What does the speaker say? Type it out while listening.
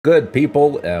Good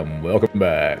people, and welcome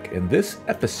back. In this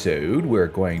episode, we're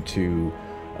going to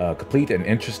complete an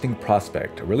interesting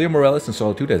prospect. Aurelio Morales in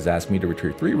Solitude has asked me to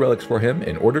retrieve 3 relics for him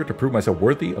in order to prove myself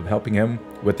worthy of helping him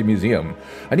with the museum.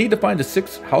 I need to find the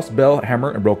 6th House Bell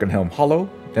Hammer and Broken Helm Hollow,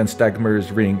 then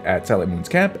Stagmer's Ring at Silent Moon's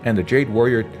Camp, and the Jade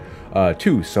Warrior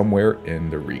 2 somewhere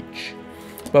in the Reach.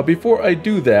 But before I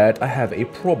do that, I have a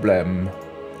problem.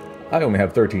 I only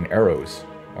have 13 arrows,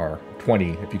 or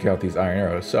 20 if you count these iron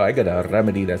arrows, so I gotta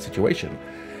remedy that situation.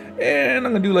 And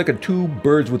I'm gonna do like a 2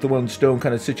 birds with the 1 stone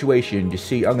kind of situation. You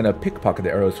see, I'm gonna pickpocket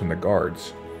the arrows from the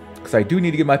guards, because I do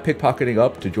need to get my pickpocketing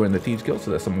up to join the Thieves Guild,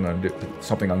 so that's something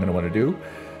I'm gonna want to do.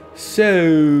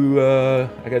 So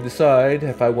I gotta decide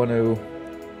if I want to.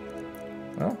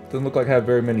 Well, doesn't look like I have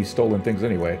very many stolen things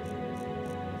anyway.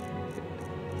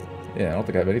 Yeah, I don't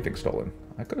think I have anything stolen.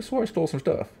 I could have swore I stole some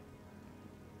stuff.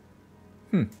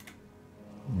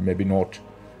 Maybe not.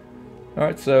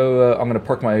 Alright, so I'm going to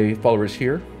park my followers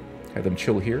here. Have them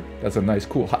chill here. That's a nice,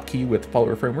 cool hotkey with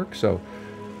follower framework. So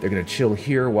they're going to chill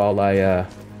here while I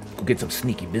go get some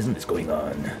sneaky business going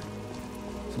on.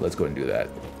 So let's go and do that.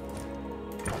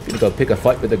 Gonna go pick a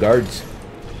fight with the guards.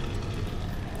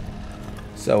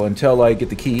 So until I get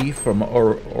the key from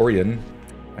Orion,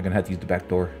 I'm going to have to use the back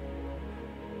door.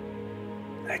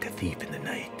 Like a thief in the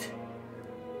night.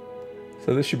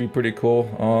 So this should be pretty cool.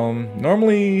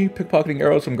 Normally, pickpocketing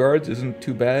arrows from guards isn't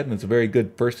too bad, and it's a very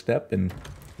good first step in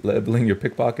leveling your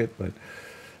pickpocket, but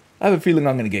I have a feeling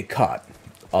I'm going to get caught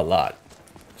a lot.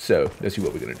 So, let's see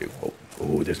what we're going to do.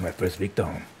 Oh, there's my first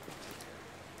victim.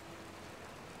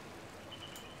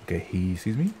 Okay, he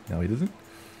sees me? No, he doesn't.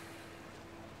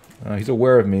 He's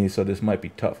aware of me, so this might be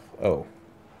tough. Oh.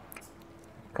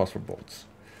 Crossbow bolts.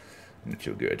 Not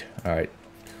so good. Alright.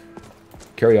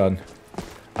 Carry on.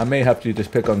 I may have to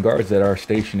just pick on guards that are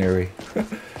stationary.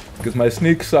 Because my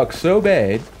sneak sucks so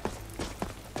bad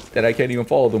that I can't even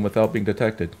follow them without being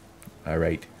detected.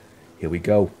 Alright, here we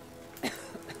go.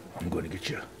 I'm going to get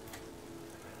you.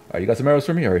 Alright, you got some arrows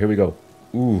for me? Alright, here we go.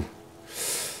 Ooh.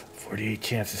 48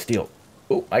 chance to steal.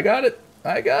 Oh, I got it.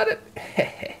 I got it.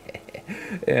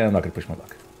 Yeah, I'm not going to push my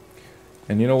luck.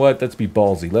 And you know what? Let's be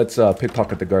ballsy. Let's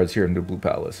pickpocket the guards here in the Blue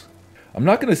Palace. I'm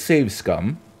not going to save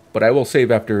scum. But I will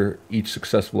save after each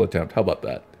successful attempt. How about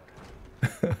that?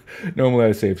 Normally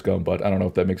I save scum, but I don't know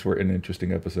if that makes for an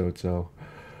interesting episode. So,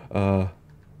 alright,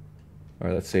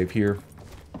 let's save here.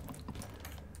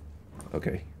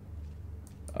 Okay.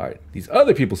 Alright, these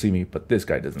other people see me, but this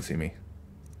guy doesn't see me.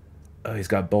 He's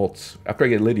got bolts. After I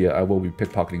get Lydia, I will be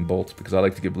pickpocketing bolts because I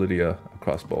like to give Lydia a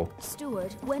crossbow.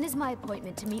 Steward, when is my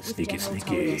appointment to meet Sneaky, with General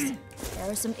sneaky. Thomas?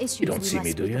 There are some issues You don't we see must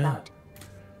me, do speak you? about.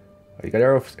 Oh, you got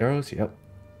arrows? Yep.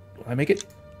 Will I make it?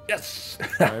 Yes!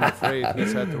 I'm afraid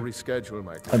he's had to reschedule,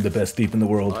 my I'm the best thief in the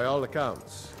world. By all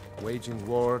accounts, waging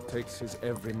war takes his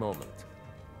every moment.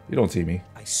 You don't see me.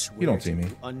 I swear You don't see me.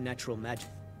 to unnatural magic.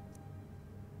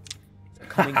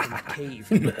 Coming from the cave,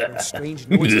 there are strange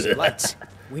noises and lights.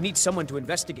 We need someone to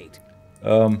investigate.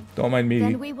 Don't mind me.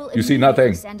 Then we will You see immediately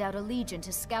nothing. send out a legion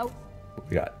to scout What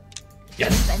we got?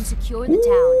 Yes! and secure the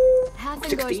town.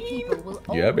 Havengar's 16. people will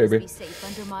Yeah, always baby. be safe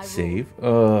under my rule. Save.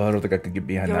 I don't think I could get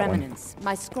behind Your that one. Eminence,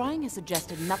 my scrying has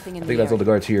suggested nothing in I the think that's all the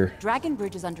guards here. Dragon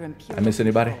Bridge is under Imperial I miss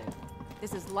anybody? control.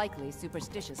 This is likely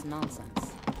superstitious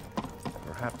nonsense.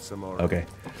 Perhaps some more. Okay.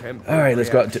 temporary All right, let's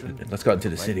go out reaction into the might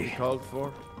be city. Called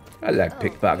for. I like Oh,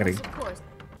 pickpocketing. yes, of course.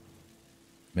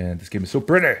 Man, this game is so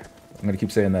pretty. I'm gonna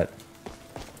keep saying that.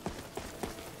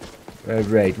 All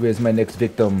right, where's my next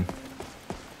victim?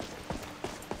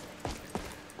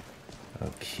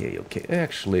 Okay.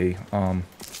 Actually,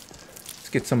 let's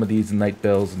get some of these night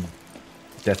bells and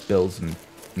death bells and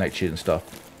night shit and stuff.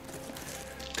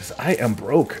 Cause I am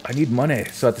broke. I need money.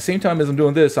 So at the same time as I'm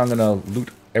doing this, I'm gonna loot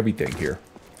everything here.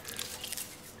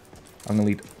 I'm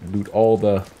gonna loot all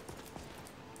the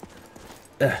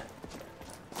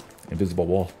invisible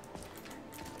wall.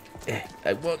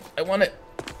 I want it.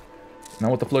 Now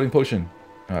with the floating potion.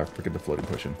 Oh, forget the floating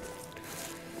potion.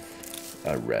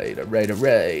 Alright.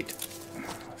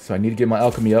 So I need to get my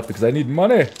alchemy up because I need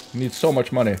money. I need so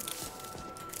much money.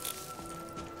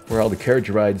 For all the carriage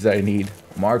rides that I need.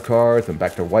 Markarth and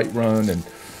back to Whiterun and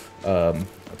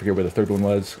I forget where the third one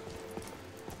was.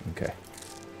 Okay.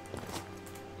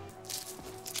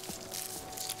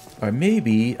 Or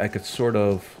maybe I could sort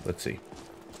of, let's see.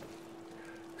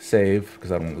 Save,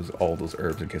 because I don't want to lose all those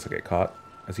herbs in case I get caught.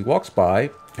 As he walks by,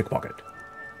 pickpocket.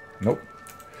 Nope.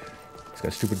 He's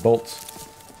got stupid bolts.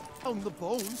 On the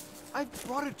bone. I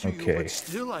brought it to you, Okay. but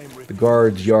still I am The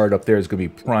guard's yard up there is going to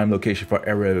be prime location for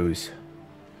arrows.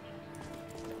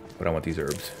 But I want these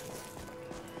herbs.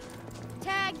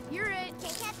 Tag, you're it.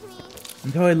 Can't catch me.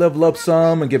 Until I level up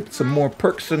some and get some more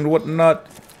perks and whatnot,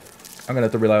 I'm gonna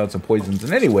have to rely on some poisons.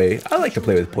 And anyway, I like to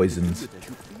play with poisons.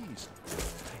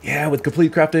 Yeah, with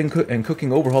complete crafting and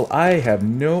cooking overhaul, I have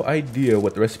no idea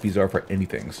what the recipes are for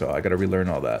anything, so I gotta relearn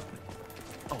all that.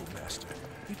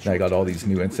 Now I got all these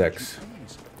new insects.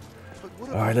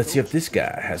 Alright, let's see if this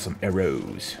guy has some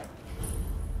arrows.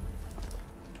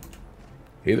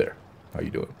 Hey there, how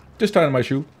you doing? Just tying my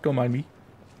shoe, don't mind me.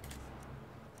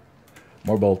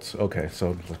 More bolts, okay,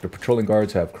 so the patrolling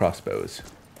guards have crossbows.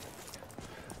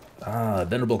 Ah,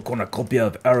 venerable cornucopia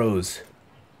of arrows.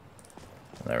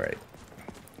 Alright.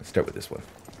 Let's start with this one.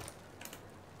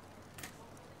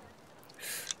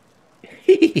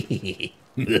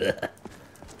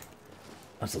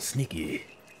 I'm so sneaky.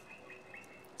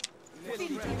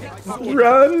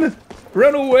 Run!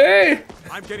 Run away!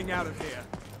 I'm getting out of here.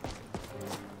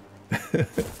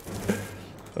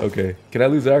 Okay, can I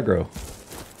lose aggro?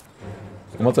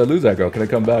 And once I lose aggro, can I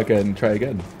come back and try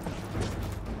again?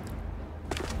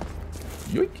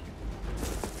 Yoink!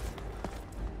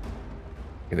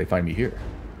 Can they find me here?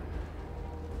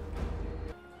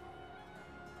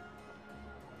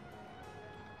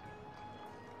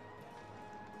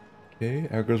 Okay,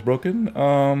 aggro's broken.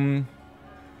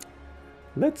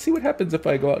 Let's see what happens if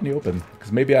I go out in the open.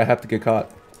 Because maybe I have to get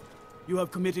caught. You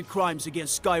have committed crimes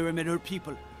against Skyrim and her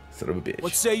people. Son of a bitch.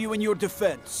 What say you in your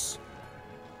defense?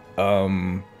 Catch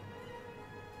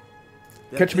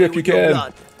me if you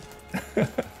can.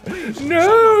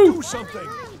 No! Do something.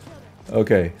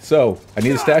 Okay, so I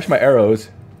need to stash my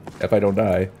arrows if I don't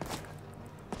die,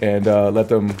 and let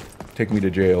them take me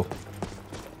to jail.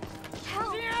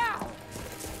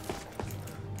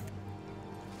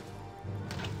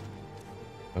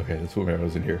 Okay, let's put my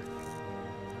arrows in here.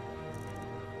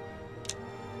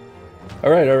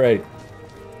 Alright, alright.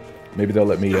 Maybe they'll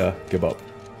let me give up.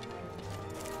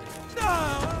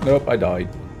 Nope, I died.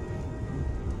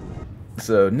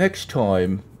 So next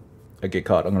time I get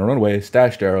caught, I'm gonna run away,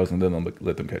 stash the arrows, and then I'll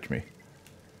let them catch me.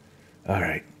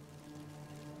 Alright.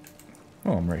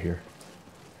 Oh, I'm right here.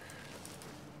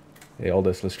 Hey, all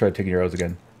this. Let's try taking your arrows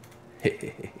again.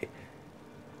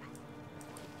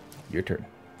 Your turn.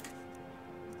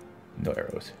 No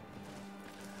arrows.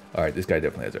 Alright, this guy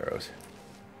definitely has arrows.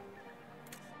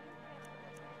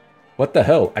 What the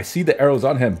hell? I see the arrows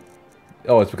on him.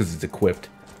 Oh, it's because it's equipped.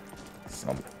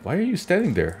 Why are you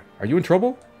standing there? Are you in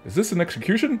trouble? Is this an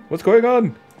execution? What's going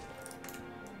on?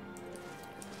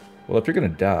 Well, if you're gonna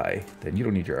die, then you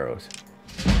don't need your arrows.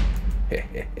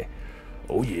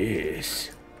 Oh,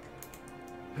 yes.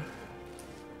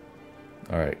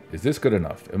 Alright, is this good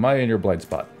enough? Am I in your blind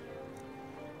spot?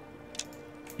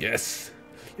 Yes.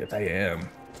 Yes, I am.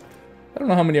 I don't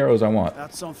know how many arrows I want.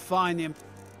 That's some fine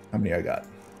How many I got?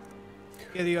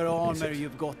 your armor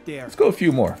you've got there. Let's go a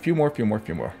few more. Few more.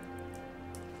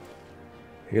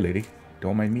 Hey, lady.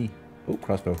 Don't mind me. Oh,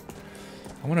 crossbow.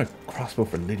 I want a crossbow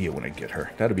for Lydia when I get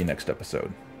her. That'll be next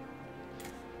episode.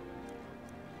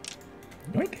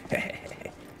 Yoink.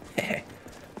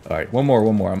 Alright, one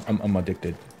more. I'm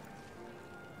addicted.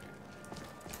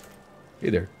 Hey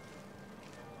there.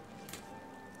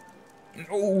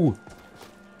 Oh!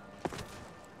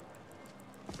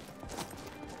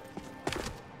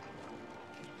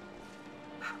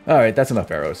 Alright, that's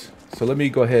enough arrows. So let me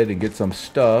go ahead and get some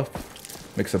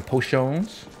stuff. Make some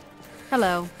potions.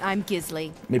 Hello, I'm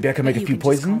Gisley. Maybe I can make a few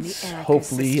poisons.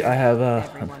 Hopefully I have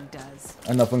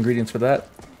enough ingredients for that.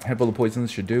 A handful of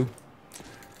poisons should do.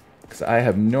 Because I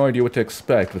have no idea what to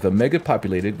expect with a mega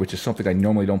populated, which is something I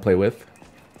normally don't play with.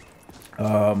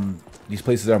 These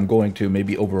places that I'm going to may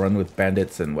be overrun with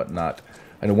bandits and whatnot.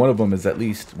 I know one of them is at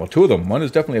least, well, two of them. One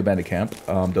is definitely a bandit camp,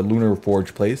 the Lunar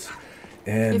Forge place,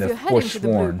 and the Forsworn. If you're heading to the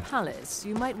Blue Palace,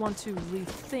 you might want to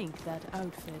rethink that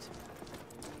outfit.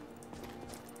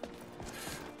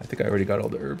 I think I already got all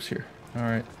the herbs here. All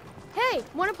right. Hey,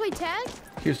 wanna play tag?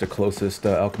 Here's the closest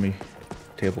alchemy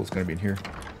table is going to be in here.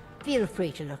 Feel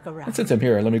free to look around. And since I'm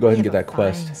here, let me go ahead and get that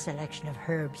quest. Fine selection of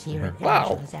herbs here at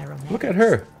Wow! Look at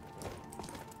her.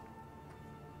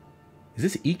 Is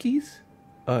this Iki's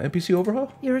NPC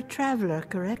overhaul? You're a traveler,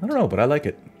 correct? I don't know, but I like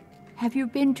it. Have you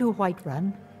been to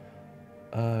Whiterun?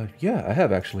 Yeah, I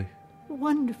have actually.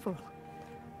 Wonderful.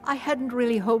 I hadn't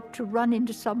really hoped to run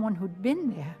into someone who'd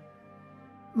been there.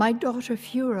 My daughter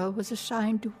Fura was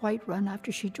assigned to Whiterun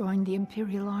after she joined the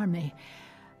Imperial Army.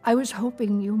 I was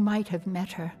hoping you might have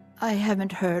met her. I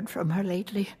haven't heard from her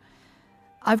lately.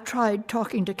 I've tried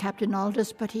talking to Captain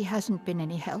Aldous, but he hasn't been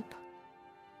any help.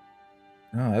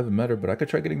 No, I haven't met her, but I could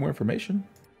try getting more information.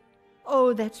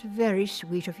 Oh, that's very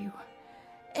sweet of you.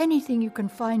 Anything you can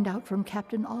find out from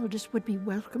Captain Aldous would be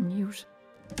welcome news.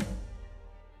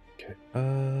 Okay.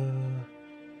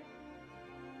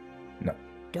 No.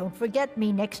 Don't forget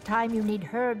me next time you need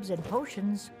herbs and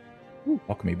potions. Ooh,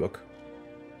 alchemy book.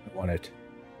 I want it.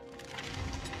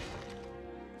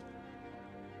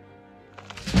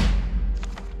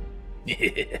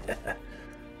 Yeah.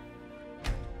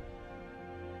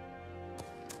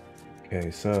 Okay,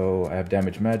 so I have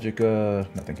damage magicka.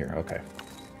 Nothing here. Okay.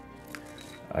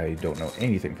 I don't know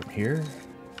anything from here.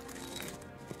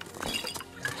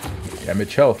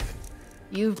 Damage health.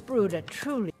 You've brewed a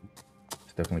truly...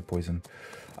 It's definitely poison.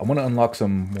 I want to unlock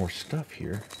some more stuff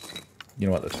here. You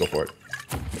know what? Let's go for it.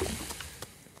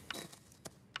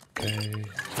 Okay.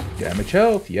 Damage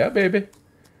health. Yeah, baby.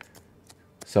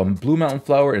 Some Blue Mountain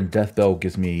Flower and Death Bell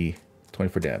gives me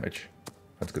 24 damage.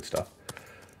 That's good stuff.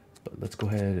 But let's go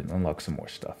ahead and unlock some more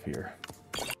stuff here.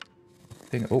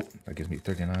 Oh, that gives me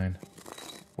 39.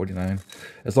 49.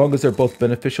 As long as they're both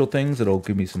beneficial things, it'll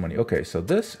give me some money. Okay, so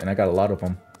this, and I got a lot of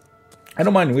them. I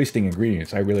don't mind wasting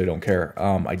ingredients. I really don't care.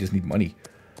 I just need money.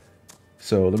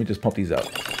 So let me just pump these out.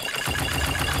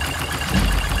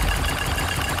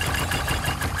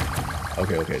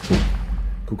 Okay,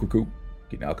 cool. Cool.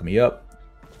 Getting alchemy up.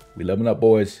 We leveling up,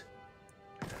 boys.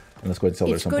 And let's go ahead and sell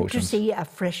her some potions. It's good to see a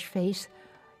fresh face.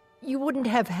 You wouldn't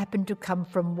have happened to come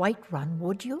from Whiterun,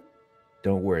 would you?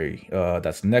 Don't worry.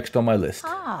 That's next on my list.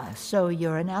 Ah, so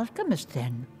you're an alchemist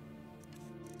then?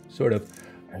 Sort of.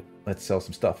 All right, let's sell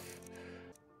some stuff.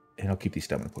 And I'll keep these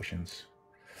stamina potions.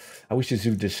 I wish this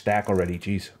would just stack already.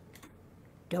 Jeez.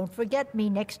 Don't forget me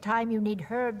next time you need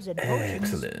herbs and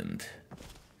potions. Excellent.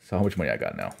 So how much money I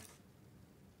got now?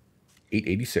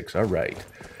 886. All right.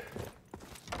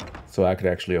 So I could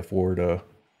actually afford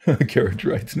carriage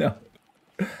rides now.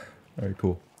 All right,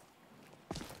 cool.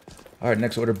 All right,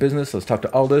 next order of business. Let's talk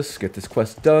to Aldous. Get this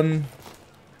quest done.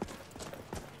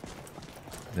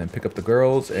 Then pick up the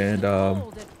girls and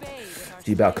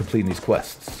see about completing these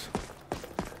quests.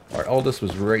 All right, Aldous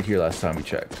was right here last time we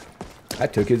checked. I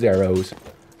took his arrows.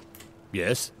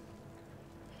 Yes?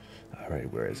 All right,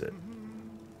 where is it?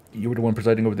 You were the one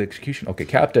presiding over the execution. Okay,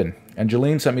 Captain.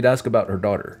 Angeline sent me to ask about her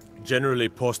daughter. Generally,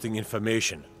 posting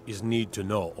information is need to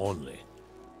know only.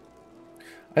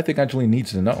 I think Angeline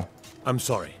needs to know. I'm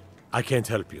sorry. I can't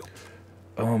help you.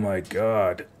 Oh my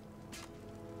god.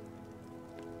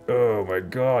 Oh my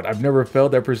god. I've never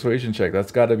failed that persuasion check. That's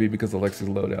gotta be because of Lexy's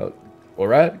loadout.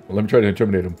 Alright, well, let me try to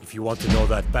intimidate him. If you want to know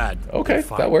that bad, okay,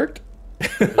 fine. That worked.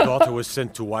 The daughter was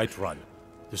sent to Whiterun.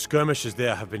 The skirmishes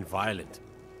there have been violent.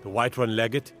 The Whiterun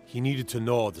legate, he needed to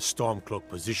know the Stormcloak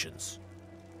positions.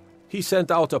 He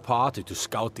sent out a party to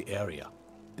scout the area.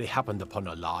 They happened upon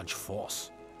a large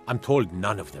force. I'm told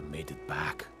none of them made it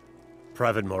back.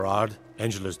 Private Morard,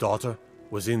 Angela's daughter,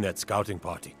 was in that scouting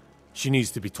party. She needs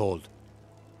to be told.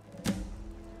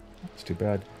 It's too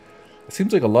bad. It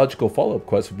seems like a logical follow-up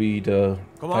quest would be to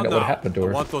find out what happened to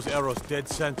her. I want those arrows dead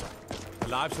center. The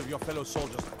lives of your fellow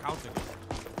soldiers are counting.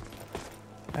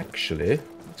 Actually,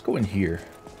 let's go in here.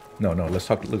 No, let's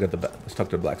talk. Let's talk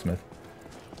to the blacksmith.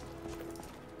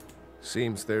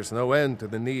 Seems there's no end to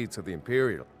the needs of the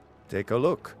Imperial. Take a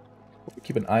look.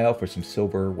 Keep an eye out for some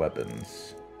silver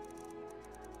weapons.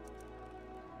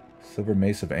 Silver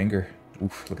Mace of Anger.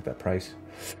 Oof, look at that price.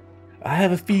 I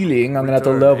have a feeling I'm gonna have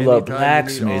to level up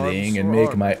blacksmithing and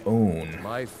make my own.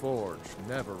 My forge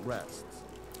never rests.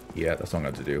 Yeah, that's what I'm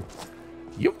going to do.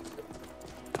 Yup.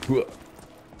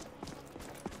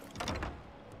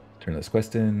 Turn this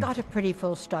quest in. Got a pretty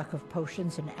full stock of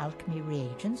potions and alchemy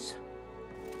reagents.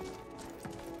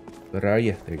 Where are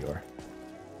you? There you are.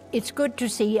 It's good to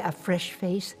see a fresh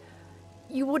face.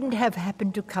 You wouldn't have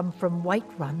happened to come from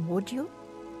Whiterun, would you?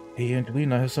 Hey,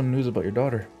 Angeline, I have some news about your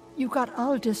daughter. You got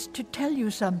Aldous to tell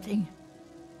you something.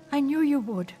 I knew you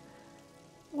would.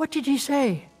 What did he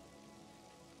say?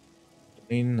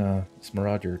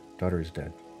 Smarad, your daughter is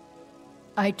dead.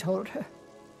 I told her.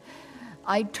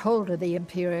 I told her the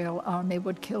Imperial army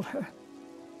would kill her.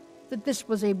 That this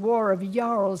was a war of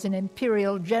Jarls and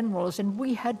Imperial generals, and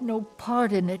we had no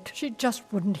part in it. She just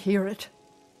wouldn't hear it.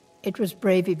 It was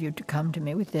brave of you to come to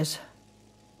me with this.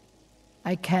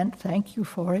 I can't thank you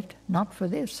for it, not for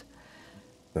this.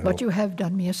 But you have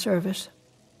done me a service.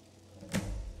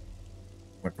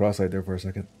 Went cross-eyed there for a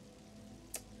second.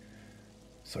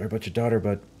 Sorry about your daughter,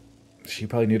 but she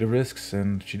probably needed risks,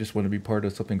 and she just wanted to be part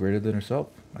of something greater than herself.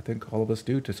 I think all of us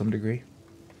do, to some degree.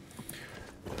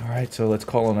 Alright, so let's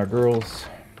call on our girls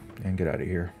and get out of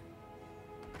here.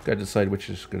 Gotta decide which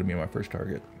is gonna be my first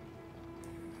target.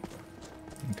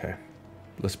 Okay.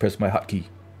 Let's press my hotkey.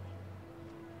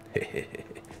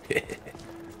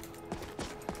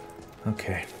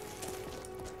 Okay.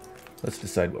 Let's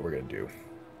decide what we're gonna do.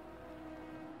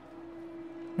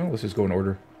 Well, let's just go in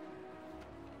order.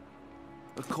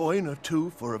 A coin or two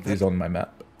for a He's bit. on my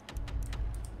map.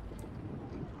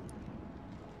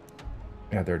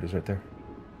 Yeah, there it is right there.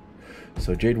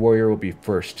 So Jade Warrior will be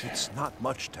first. It's not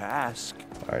much to ask.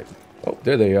 Alright. Oh,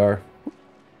 there they are.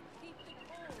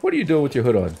 What are you doing with your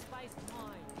hood on?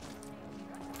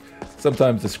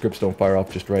 Sometimes the scripts don't fire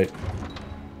off just right.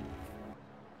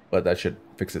 But that should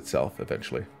fix itself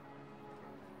eventually.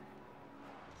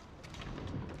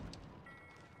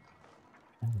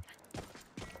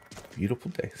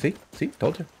 Beautiful day. See? See?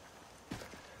 Told you.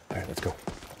 Alright, let's go.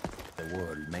 The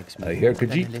world makes I me hear more than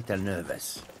Khajiit. a little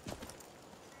nervous.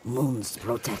 Moons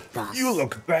protect us. You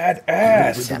look We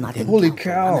badass! do not Holy encounter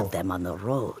cow! one of them on the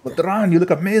road. Ladran, you look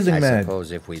amazing, I man!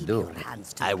 suppose if we do.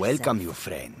 I Welcome you,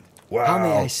 friend. Wow. How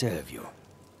may I serve you?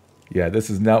 Yeah, this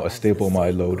is now a staple of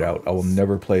my loadout. I will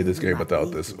never play this game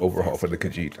without this overhaul for the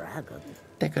Khajiit.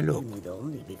 Take a look.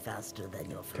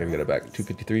 Okay, we got it back.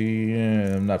 253.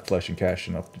 I'm not flashing cash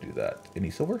enough to do that.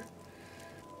 Any silver?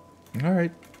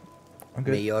 Alright. I'm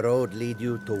May good. your road lead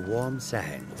you to warm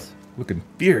sands. Looking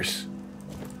fierce.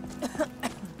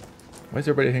 Why is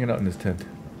everybody hanging out in this tent?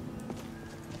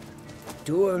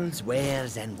 Tools,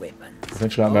 wares, and weapons.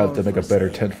 Eventually I'm gonna have to All make a for better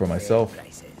sale tent for at fair myself.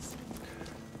 prices.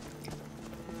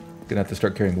 Gonna have to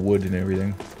start carrying wood and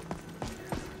everything.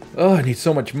 Oh, I need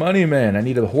so much money, man. I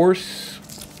need a horse.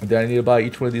 Then I need to buy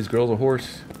each one of these girls a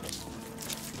horse.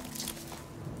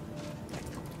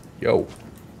 Yo.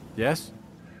 Yes?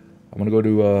 I'm gonna go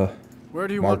to, Where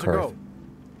do you want to Markarth.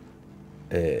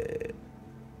 go?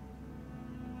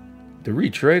 The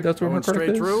Reach, right? That's where Going Markarth straight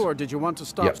is? through, or did you want to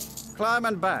stop? Yep. Climb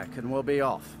and back, and we'll be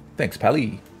off. Thanks,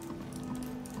 Pally.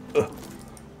 Ugh.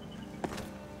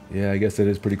 Yeah, I guess it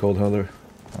is pretty cold, huh,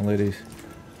 ladies?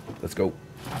 Let's go.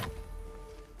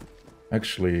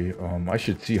 Actually, I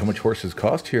should see how much horses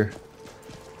cost here.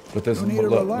 But this You need a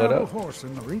let reliable out. horse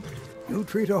in the reach. You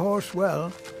treat a horse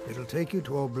well, it'll take you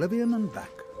to oblivion and back.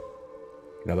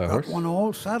 Can I buy a Got horse? one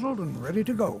all saddled and ready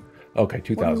to go. Okay, What are you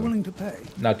 2,000. willing to pay?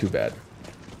 Not too bad.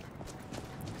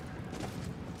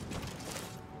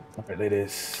 Alright,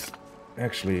 ladies.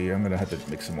 Actually, I'm gonna have to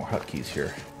make some more hotkeys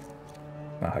here.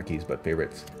 Not hotkeys, but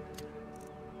favorites.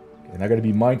 And I gotta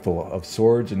be mindful of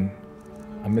swords, and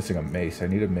I'm missing a mace. I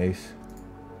need a mace.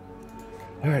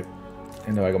 Alright.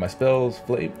 And now I got my spells.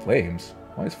 Flames?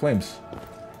 Why is flames?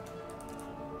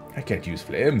 I can't use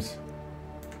flames.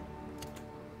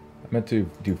 I meant to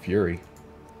do fury.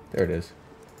 There it is.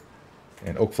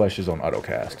 And oak flesh is on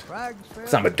autocast.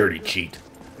 Because I'm a dirty cheat.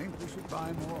 Think we should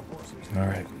buy more horses.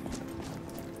 Alright.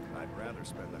 I'd rather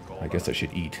spend the gold I guess I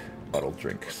should eat bottled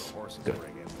drinks. Good.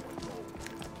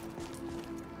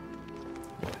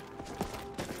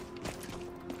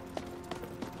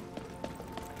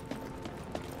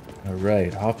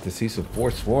 Alright, off to see some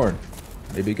Forsworn.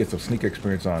 Maybe get some sneak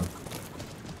experience on.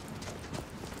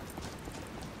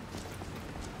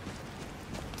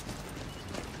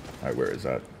 Alright, where is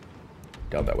that?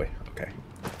 Down that way. Okay.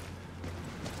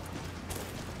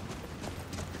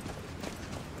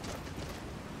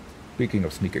 Speaking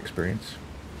of sneak experience.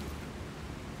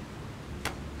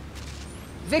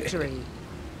 Victory.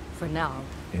 For now.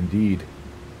 Indeed.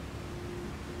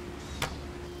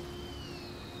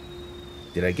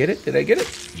 Did I get it? Did I get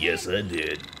it? Yes, I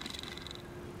did.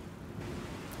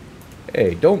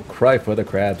 Hey, don't cry for the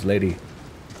crabs, lady.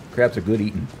 Crabs are good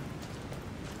eating.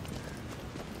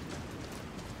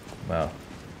 Wow.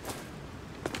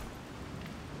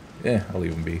 Yeah, I'll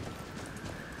leave them be.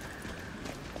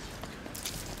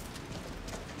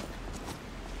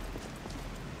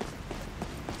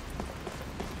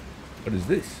 What is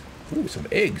this? Ooh, some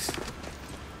eggs.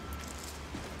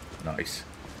 Nice.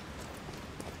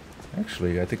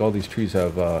 Actually, I think all these trees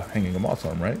have hanging moss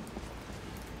on them, right?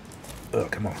 Oh,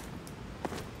 come on.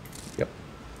 Yep.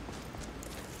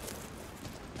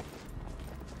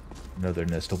 Another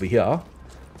nest over here.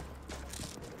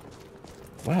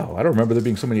 Wow, I don't remember there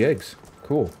being so many eggs.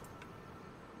 Cool.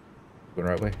 Going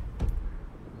the right way?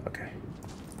 Okay.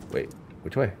 Wait,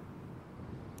 which way?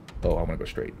 Oh, I'm gonna go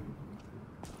straight.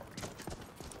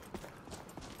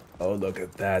 Oh, look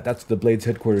at that. That's the Blade's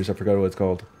headquarters. I forgot what it's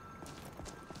called.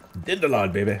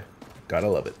 Dindelon, baby. Gotta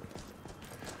love it.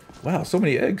 Wow, so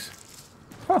many eggs.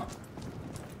 Huh.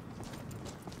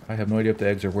 I have no idea if the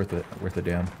eggs are worth a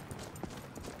damn.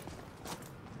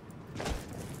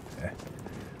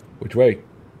 Which way?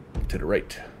 To the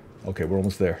right. Okay, we're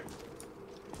almost there.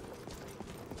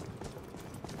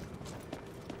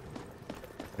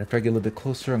 After I get a little bit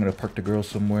closer, I'm going to park the girl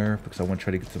somewhere because I want to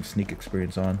try to get some sneak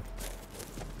experience on.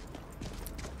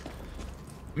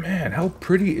 Man, how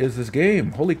pretty is this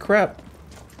game? Holy crap.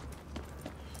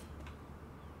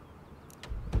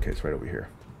 Okay, it's right over here.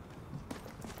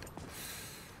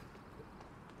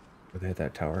 they hit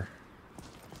that tower.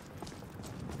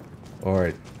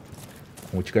 Alright.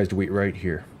 I want you guys to wait right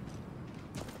here.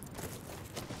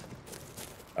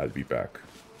 I'll be back.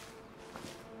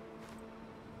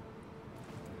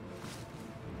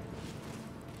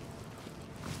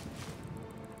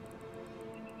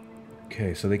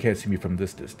 Okay, so they can't see me from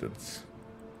this distance.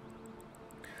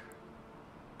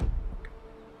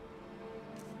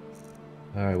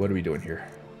 Alright, what are we doing here?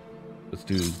 Let's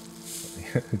do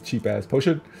cheap ass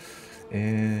potion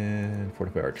and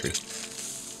fortify archery.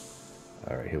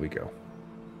 Alright, here we go.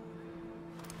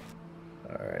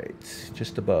 Alright,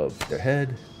 just above their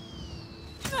head.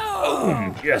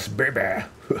 Oh, yes, baby!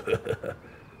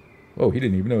 Oh, he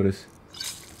didn't even notice.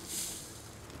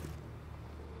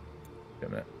 Wait a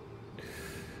minute.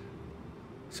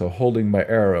 So holding my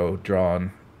arrow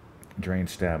drawn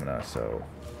drains stamina, so...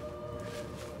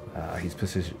 he's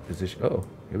position. Oh,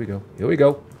 here we go. Here we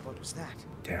go. What was that?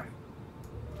 Damn.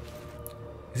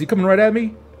 Is he coming right at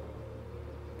me?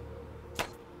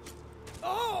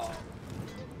 Oh!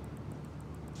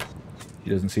 He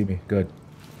doesn't see me. Good.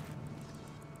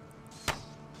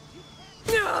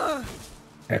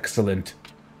 Excellent.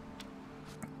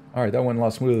 Alright, that went a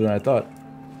lot smoother than I thought.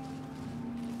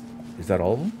 Is that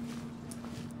all of them?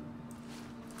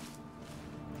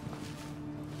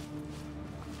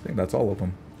 I think that's all of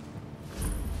them.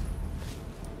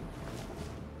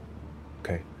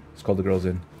 Okay, let's call the girls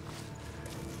in.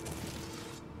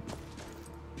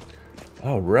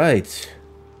 Alright.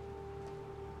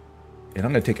 And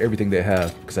I'm going to take everything they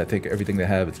have, because I think everything they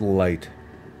have is light.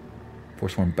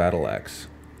 Forsworn Battle Axe.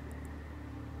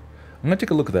 I'm going to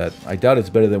take a look at that. I doubt it's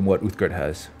better than what Uthgard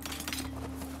has.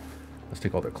 Let's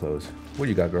take all their clothes. What do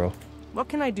you got, girl? What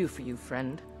can I do for you,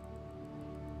 friend?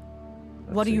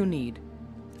 Let's What do see. you need?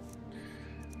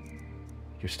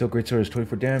 Your Steel Greatsword is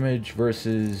 24 damage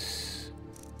versus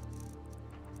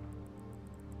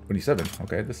 27.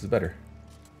 Okay, this is better.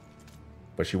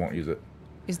 But she won't use it.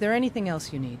 Is there anything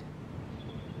else you need?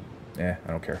 Eh,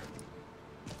 I don't care.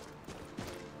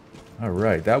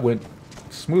 Alright, that went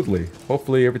smoothly.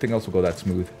 Hopefully everything else will go that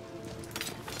smooth.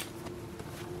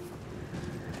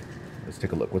 Let's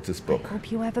take a look. What's this book?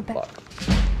 Hope you have a better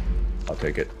I'll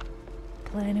take it.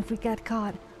 plan if we get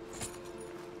caught.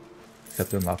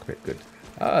 Except in lockpick. Good.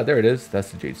 Ah, there it is. That's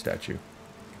the jade statue.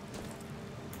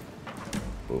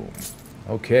 Boom.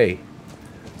 Okay.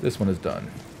 This one is done.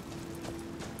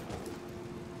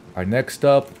 Alright, next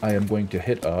up, I am going to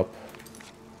hit up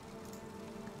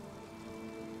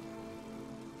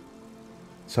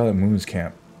Silent Moon's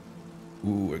camp.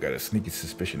 Ooh, I got a sneaky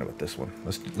suspicion about this one.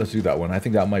 Let's do that one. I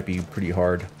think that might be pretty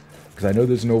hard, because I know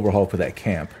there's an overhaul for that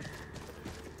camp.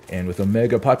 And with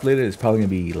Omega populated, it's probably going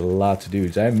to be lots of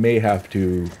dudes. I may have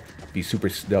to be super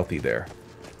stealthy there.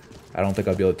 I don't think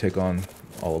I'll be able to take on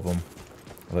all of them.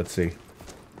 Let's see.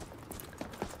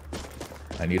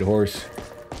 I need a horse.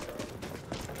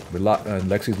 With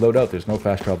Lexy's loadout, there's no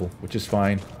fast travel, which is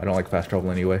fine. I don't like fast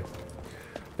travel anyway.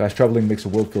 Fast traveling makes the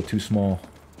world feel too small.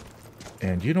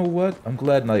 And you know what? I'm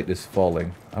glad night is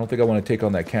falling. I don't think I want to take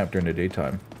on that camp during the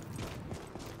daytime.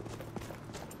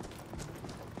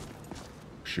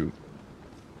 Shoot.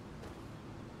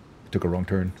 Took a wrong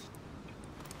turn.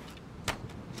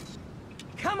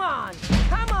 Come on!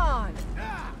 Come on!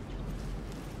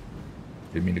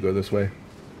 Didn't mean to go this way.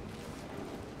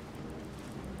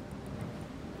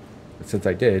 But since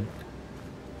I did...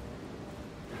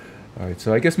 Alright,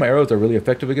 so I guess my arrows are really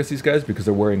effective against these guys because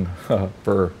they're wearing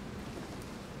fur.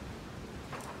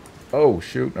 Oh,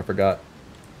 shoot, I forgot.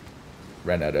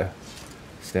 Ran out of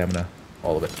stamina.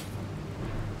 All of it.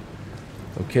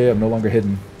 Okay, I'm no longer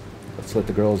hidden. Let's let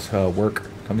the girls work.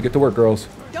 Come to get to work, girls.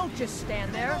 Don't just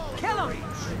stand there. Kill him!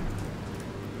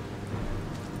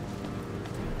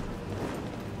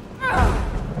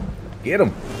 Get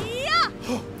him! Yeah!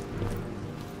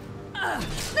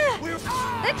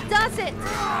 That does it!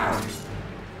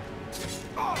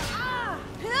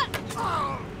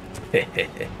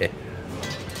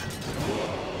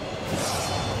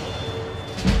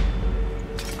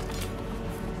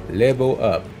 Level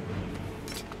up.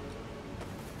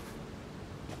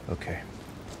 Okay.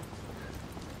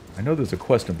 I know there's a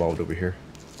quest involved over here.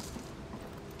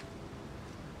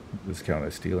 This count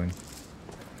as stealing.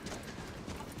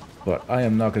 But I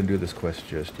am not going to do this quest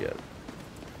just yet.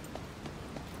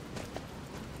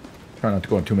 Try not to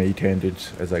go on too many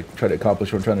tangents as I try to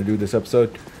accomplish what I'm trying to do this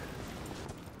episode.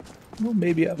 Well,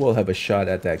 maybe I will have a shot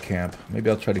at that camp. Maybe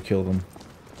I'll try to kill them.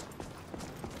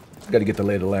 Got to get the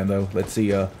lay of the land though. Let's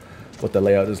see what the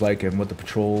layout is like and what the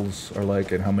patrols are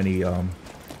like and how many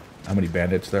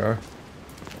bandits there are.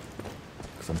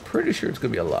 Because I'm pretty sure it's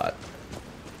going to be a lot.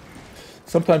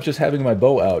 Sometimes just having my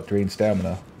bow out drains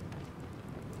stamina.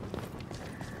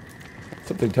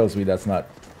 Something tells me that's not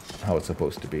how it's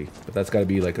supposed to be. But that's got to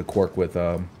be like a quirk with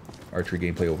archery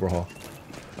gameplay overhaul.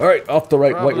 Alright, off the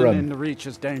right, White Run. In the Reach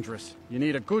is dangerous. You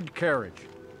need a good carriage.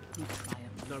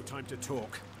 No time to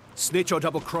talk. Snitch or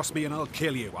double-cross me and I'll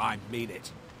kill you. I mean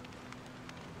it.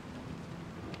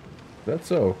 That's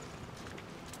so.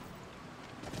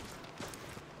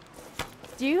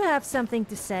 Do you have something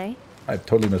to say? I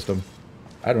totally missed him.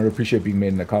 I don't appreciate being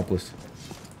made an accomplice.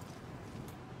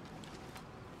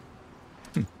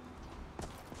 I'm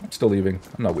still leaving.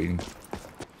 I'm not waiting.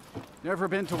 Never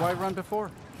been to Whiterun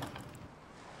before?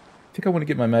 I think I want to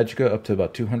get my magicka up to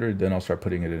about 200, then I'll start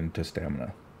putting it into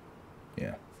stamina.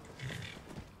 Yeah.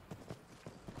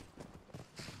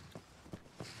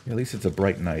 At least it's a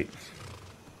bright night.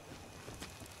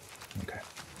 Okay.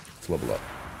 Let's level up.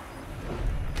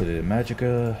 Put it in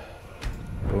magicka.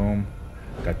 Boom.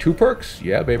 Got 2 perks?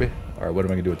 Yeah, baby. Alright, what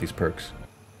am I going to do with these perks?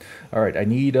 Alright, I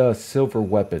need silver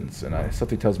weapons, and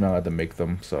something tells me I'll have to make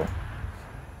them, so...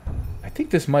 I think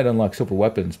this might unlock silver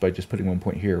weapons by just putting 1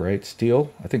 point here, right?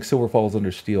 Steel? I think silver falls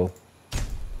under steel.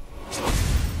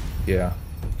 Yeah.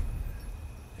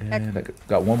 And I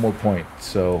got 1 more point,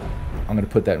 so I'm going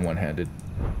to put that in one-handed.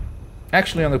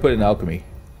 Actually, I'm going to put it in alchemy.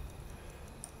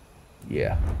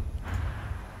 Yeah.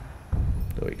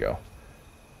 There we go.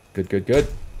 Good, good, good.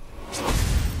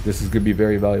 This is going to be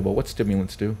very valuable. What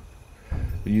stimulants do?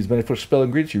 We use beneficial spell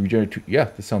ingredients. You regenerate 2.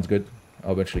 Yeah, this sounds good.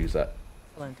 I'll eventually use that.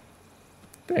 Excellent.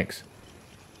 Thanks.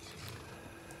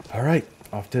 Alright,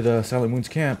 off to the Silent Moon's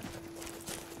camp.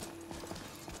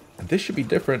 And this should be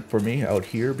different for me out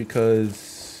here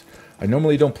because I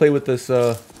normally don't play with this,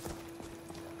 for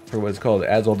what it's called. It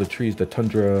adds all the trees, the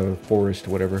tundra forest,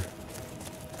 whatever.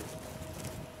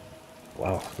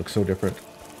 Wow, looks so different.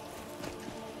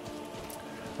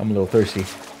 I'm a little thirsty.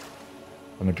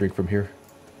 I'm gonna drink from here.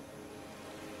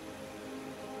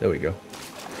 There we go.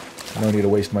 I don't need to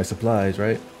waste my supplies,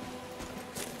 right?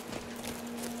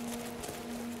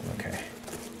 Okay.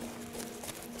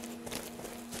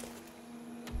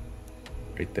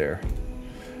 Right there.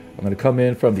 I'm gonna come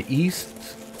in from the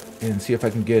east and see if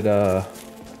I can get a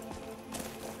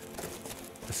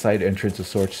side entrance of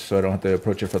sorts so I don't have to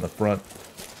approach it from the front.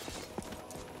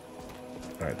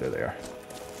 Alright, there they are.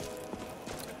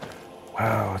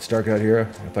 Wow, it's dark out here.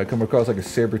 If I come across like a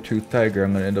saber-toothed tiger,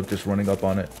 I'm going to end up just running up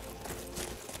on it.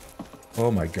 Oh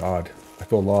my god. I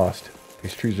feel lost.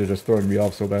 These trees are just throwing me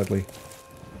off so badly.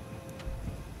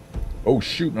 Oh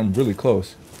shoot, I'm really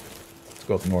close. Let's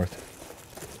go up north.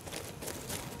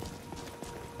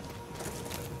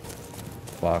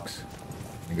 Fox.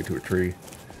 I get to a tree.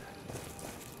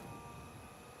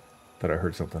 Thought I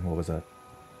heard something. What was that?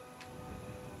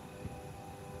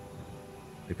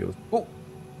 Maybe it was... Oh!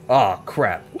 Ah,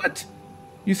 crap. What?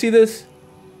 You see this?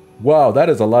 Wow, that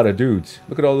is a lot of dudes.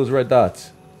 Look at all those red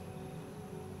dots.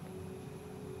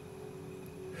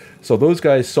 So those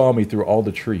guys saw me through all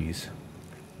the trees.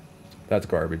 That's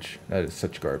garbage. That is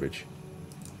such garbage.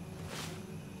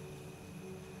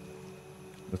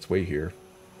 Let's wait here.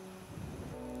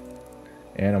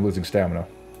 And I'm losing stamina.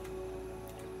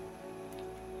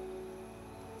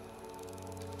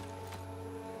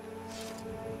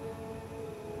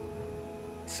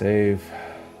 Save.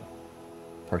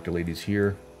 Park the ladies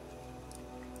here.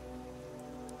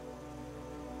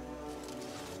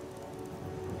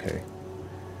 Okay.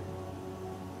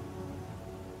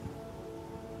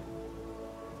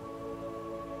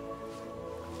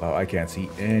 Wow, I can't see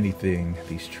anything.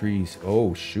 These trees.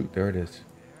 Oh, shoot. There it is.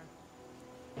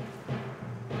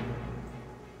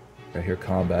 I hear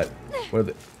combat. What are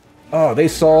they? Oh, they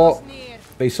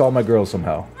saw my girl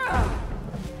somehow.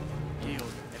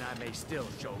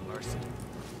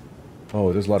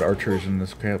 Oh, there's a lot of archers in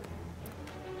this camp.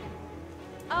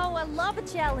 Oh, I love a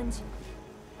challenge.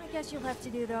 I guess you'll have to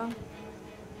do though.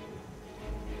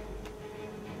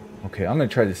 Okay, I'm gonna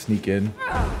try to sneak in.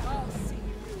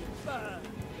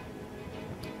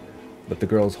 Let the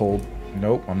girls hold.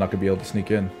 Nope, I'm not gonna be able to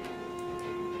sneak in.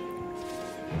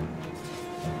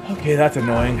 Okay, that's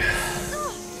annoying.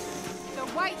 The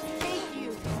whites take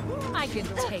you. I can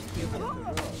take you.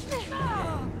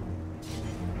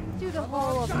 Do the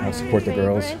whole of I'll support the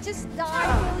girls. and just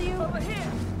die, will you?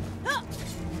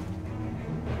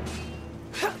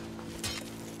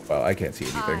 Wow, I can't see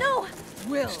anything. No!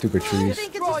 Stupid I trees.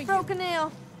 think it's a broken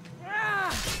nail.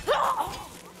 Oh,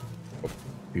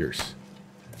 fierce.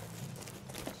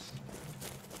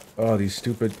 Oh, these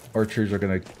stupid archers are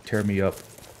gonna tear me up.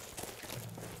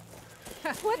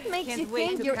 What makes you wait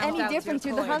think to you're count any out different to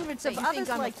your the coin. hundreds of So you think others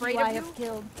I'm like afraid you of I you? have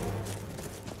killed?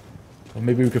 Well,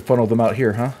 maybe we could funnel them out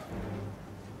here, huh?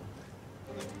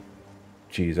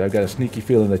 Jeez, I've got a sneaky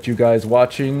feeling that you guys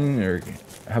watching are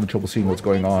having trouble seeing what's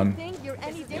going on.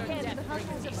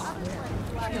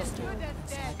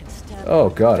 Oh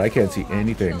god, I can't see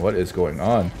anything. What is going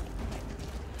on?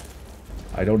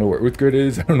 I don't know where Uthgerd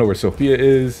is. I don't know where Sophia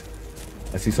is.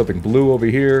 I see something blue over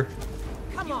here.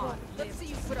 Come on, let's see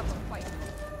you put up a fight.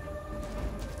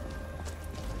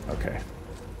 Okay.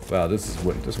 Wow, this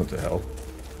went to hell.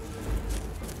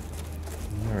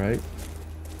 Alright.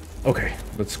 Okay,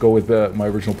 let's go with my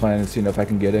original plan and see if I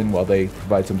can get in while they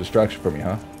provide some distraction for me,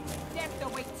 huh?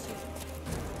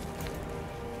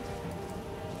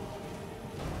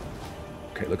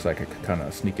 Okay, looks like I could kind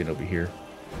of sneak in over here.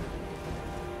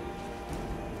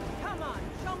 Come on,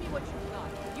 show me what you got.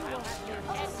 You will have your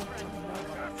head.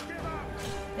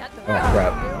 Oh,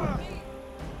 crap.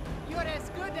 You're as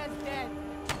good as dead.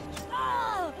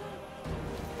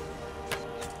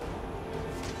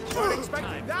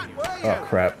 Oh,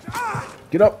 crap.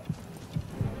 Get up!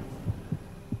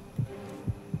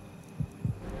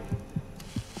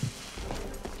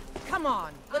 Come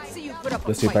on, let's see you put up a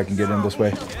Let's see if I can get in this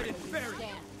way.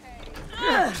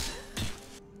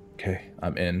 Okay,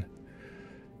 I'm in.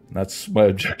 That's my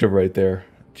objective right there.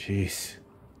 Jeez.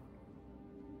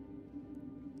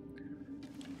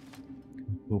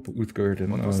 Uthgerd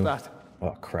and What was that?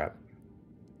 Oh crap.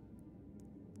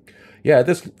 Yeah,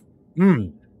 this.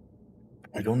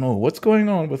 I don't know what's going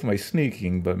on with my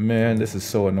sneaking, but man, this is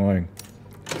so annoying.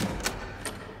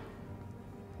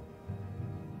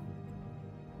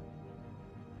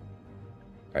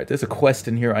 Alright, there's a quest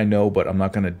in here, I know, but I'm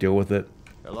not going to deal with it.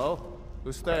 Hello?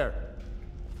 Who's there?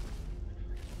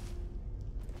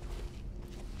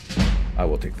 I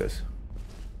will take this.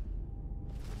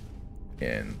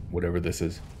 And whatever this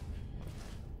is.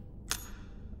 I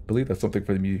believe that's something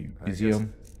for the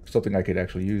museum. Something I could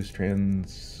actually use.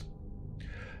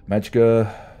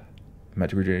 Magicka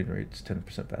regenerates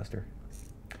 10% faster.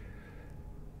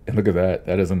 And look at that.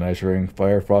 That is a nice ring.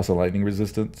 Fire, frost, and lightning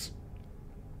resistance.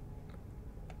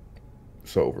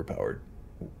 So overpowered.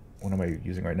 What am I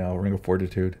using right now? Ring of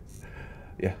Fortitude.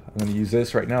 Yeah, I'm going to use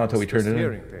this right now until we turn it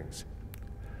in. Things.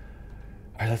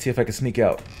 Alright, let's see if I can sneak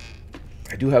out.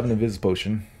 I do have an invis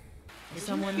potion.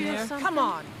 Someone there? Come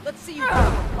on, let's see you put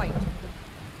up a fight.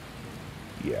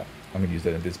 Yeah, I'm going to use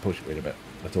that invis potion. Wait a minute.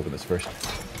 Let's open this first.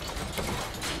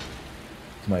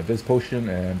 It's my invis potion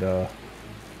and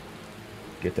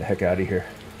get the heck out of here.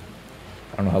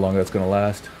 I don't know how long that's going to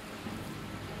last.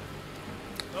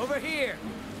 Over here.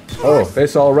 Oh, they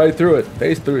saw right through it.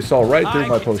 They saw right through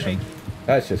my potion.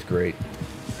 That's just great.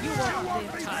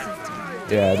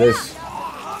 Yeah, this.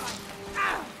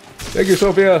 Thank you,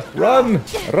 Sophia. Run!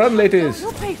 Run, ladies!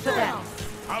 You'll pay for that.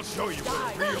 I'll show you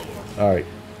what's real. Alright.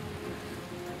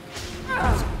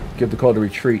 Give the call to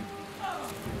retreat.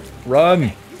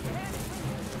 Run!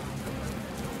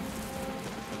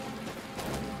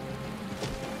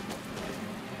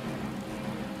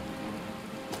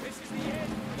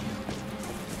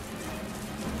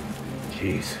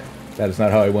 Jeez. That is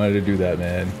not how I wanted to do that,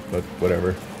 man. But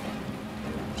whatever.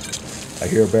 I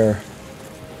hear a bear.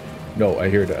 No, I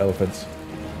hear the elephants.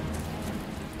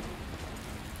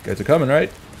 You guys are coming,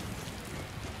 right?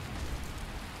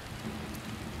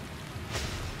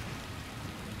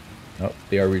 Oh,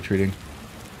 they are retreating.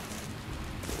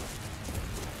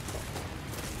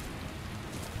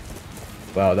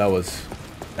 Wow, that was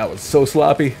so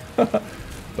sloppy. But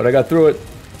I got through it.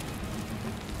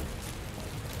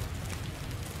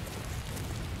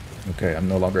 Okay, I'm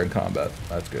no longer in combat.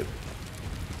 That's good.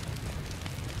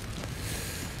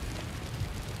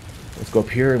 Let's go up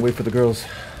here and wait for the girls.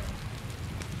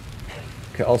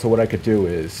 Okay, also what I could do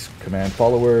is command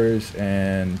followers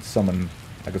and summon.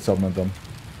 I could summon them.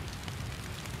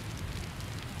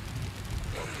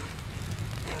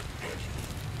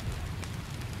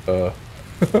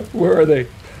 Where are they? I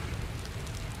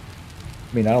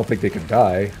mean, I don't think they can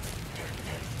die.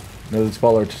 No, this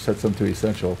follower just sets them to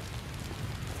essential.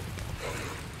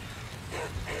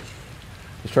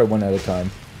 Let's try one at a time.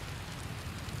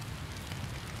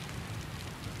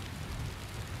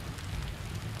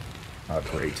 Oh,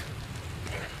 great.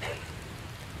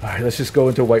 Alright, let's just go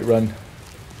into Whiterun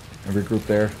and regroup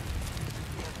there.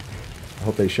 I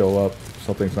hope they show up.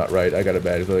 Something's not right. I got a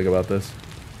bad feeling about this.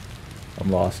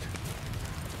 I'm lost.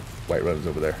 Whiterun is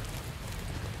over there.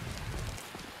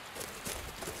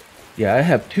 Yeah, I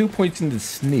have 2 points in the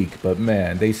sneak, but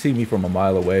man, they see me from a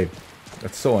mile away.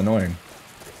 That's so annoying.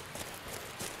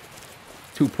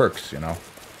 2 perks, you know.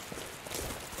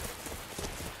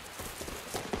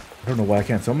 I don't know why I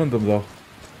can't summon them, though.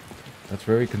 That's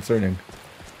very concerning.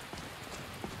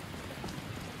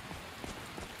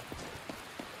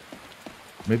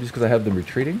 Maybe it's because I have them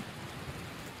retreating?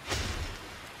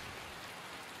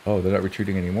 Oh, they're not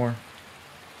retreating anymore.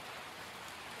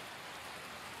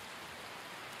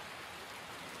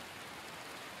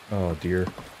 Oh dear.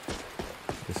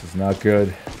 This is not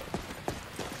good.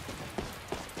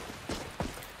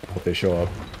 I hope they show up.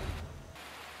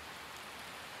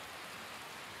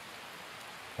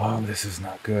 Oh, this is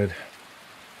not good.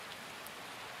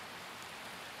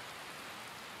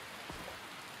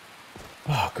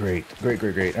 Oh, great. Great,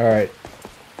 great, great. Alright.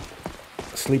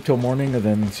 Sleep till morning and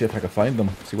then see if I can find them.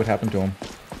 See what happened to them.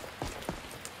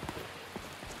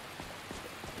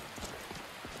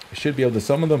 I should be able to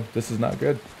summon them. This is not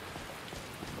good.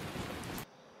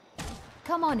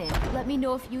 Come on in. Let me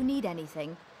know if you need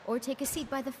anything. Or take a seat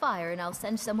by the fire and I'll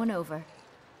send someone over.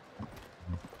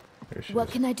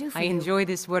 What can I do for you? I enjoy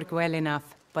this work well enough,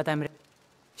 but I'm...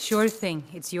 Sure thing.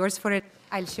 It's yours for it.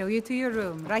 I'll show you to your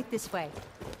room, right this way.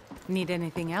 Need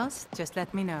anything else? Just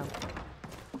let me know.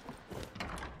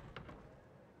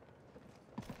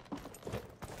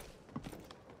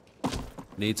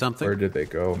 Need something? Where did they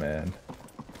go, man?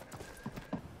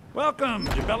 Welcome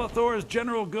to Bellathor's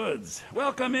General Goods.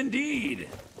 Welcome indeed.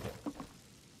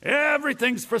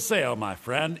 Everything's for sale, my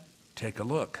friend. Take a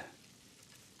look.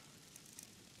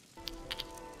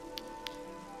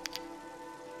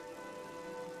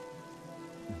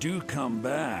 Do come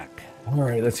back.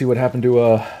 Alright, let's see what happened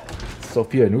to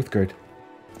Sophia and Uthgard.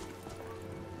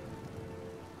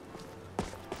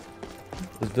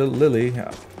 Is Lily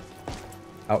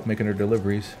out making her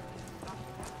deliveries?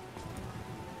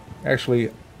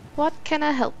 Actually, what can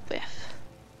I help with?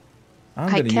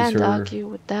 I can't argue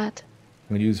with that.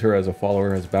 I'm gonna use her as a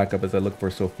follower, as backup, as I look for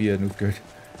Sophia and Uthgard.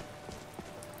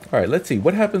 Alright, let's see.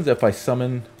 What happens if I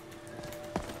summon...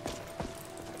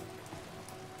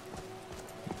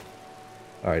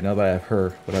 Alright, now that I have her,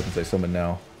 what happens if I summon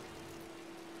now?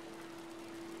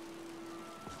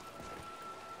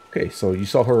 Okay, so you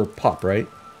saw her pop, right?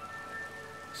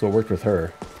 So it worked with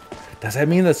her. Does that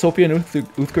mean that Sophia and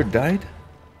Uthgard died?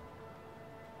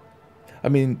 I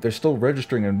mean, they're still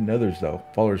registering in others, though.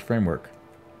 Followers framework.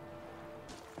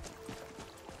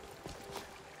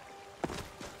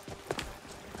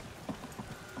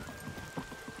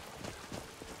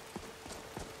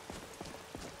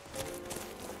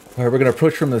 Alright, we're going to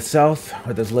approach from the south,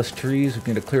 where there's less trees. We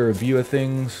can get a clearer view of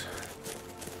things.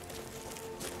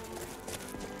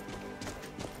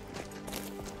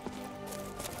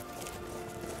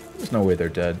 There's no way they're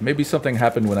dead. Maybe something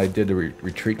happened when I did a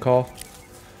retreat call.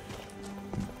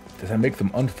 Does that make them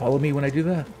unfollow me when I do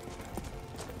that?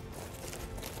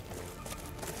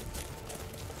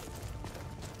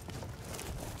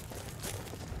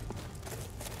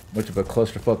 Much of a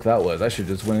clusterfuck that was. I should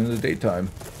just went in the daytime.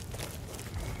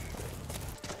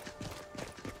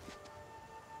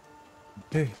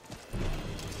 Okay.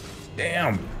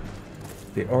 Damn!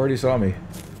 They already saw me.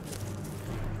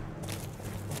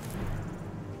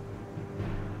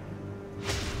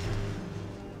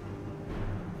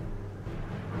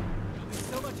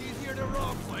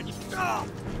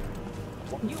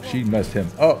 She messed him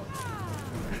up.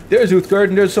 There's Uthgard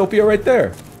and there's Sophia right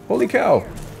there. Holy cow.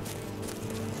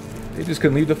 They just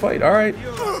couldn't leave the fight. Alright.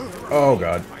 Oh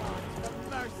god.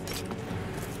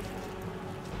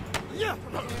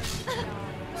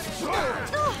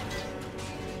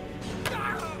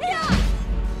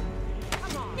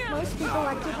 Most people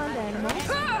like to hunt animals.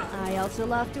 I also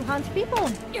love to hunt people.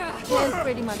 And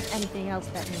pretty much anything else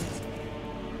that means.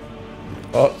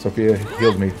 Oh, Sophia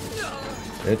healed me.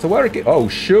 It's a water kid. Oh,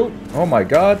 shoot. Oh, my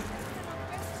God.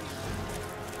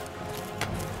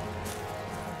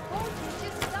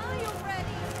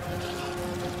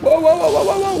 Whoa, whoa, whoa, whoa,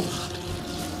 whoa, whoa.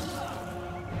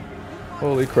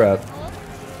 Holy crap.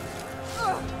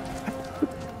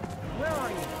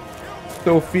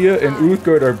 Sophia and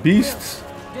Uthgard are beasts.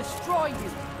 Destroy you.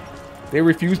 They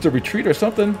refuse to retreat or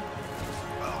something.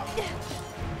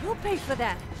 You'll pay for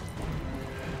that.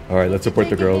 Alright, let's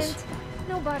support the girls.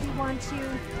 Nobody wants you.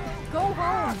 Go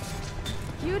home.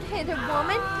 You'd hit a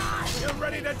woman? You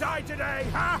ready to die today,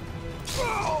 huh?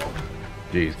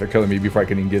 Jeez, they're killing me before I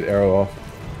can even get arrow off.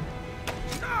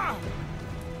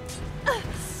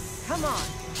 Come on.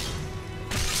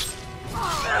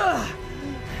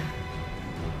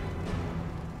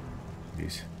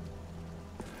 Jeez.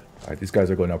 Alright, these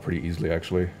guys are going out pretty easily,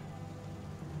 actually.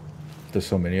 There's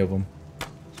so many of them.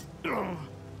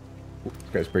 This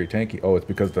guy's pretty tanky. Oh, it's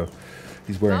because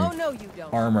he's wearing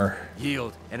armor.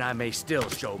 Yield, and I may still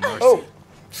show mercy. Oh,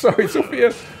 sorry,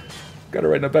 Sophia. Got her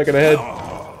right in the back of the head.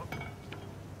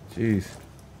 Jeez.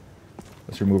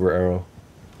 Let's remove her arrow.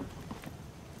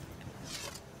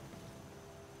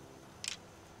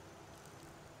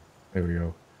 There we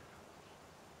go.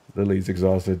 Lily's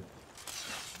exhausted.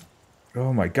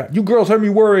 Oh my god. You girls have me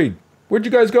worried. Where'd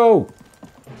you guys go?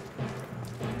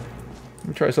 Let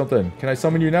me try something. Can I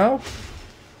summon you now?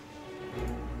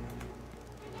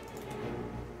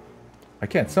 I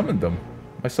can't summon them.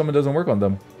 My summon doesn't work on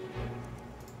them.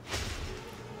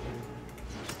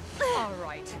 All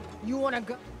right. You want to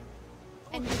go?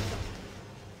 And you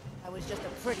I was just a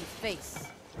pretty face.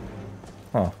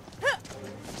 Huh.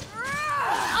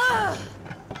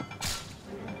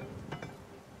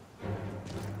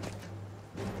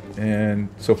 And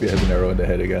Sophia has an arrow in the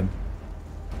head again.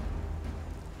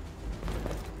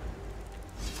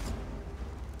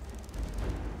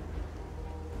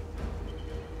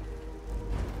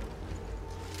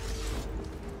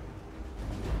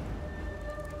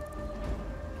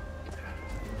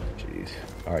 Jeez.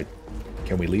 Alright.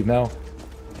 Can we leave now?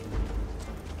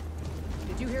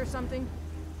 Did you hear something?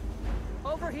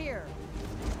 Over here.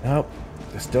 Nope.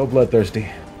 They're still bloodthirsty.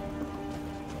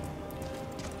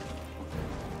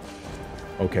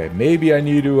 Okay, maybe I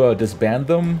need to disband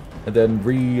them and then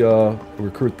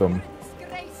recruit them.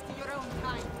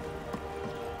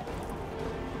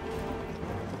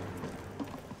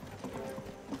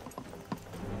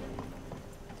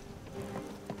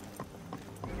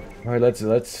 All right, let's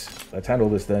handle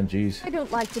this then. Jeez. I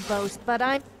don't like to boast, but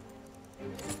I'm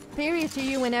superior to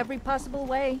you in every possible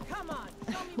way. Come on.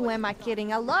 Who am I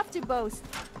kidding? I love to boast.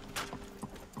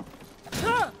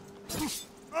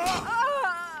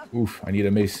 Oof, I need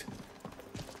a mace.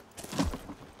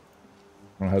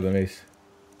 I don't have the mace.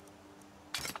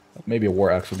 Maybe a war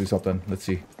axe will do something. Let's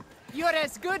see. You're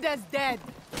as good as dead.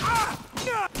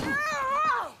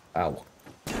 Ow.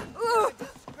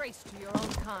 Disgrace to your own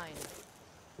kind.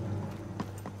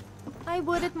 I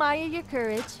would admire your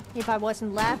courage if I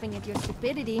wasn't laughing at your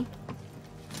stupidity.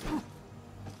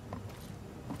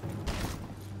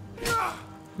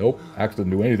 Nope, axe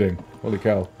didn't do anything. Holy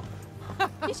cow.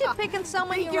 You should pick on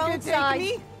someone your own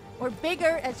size. Or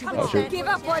bigger, as you would sure. Give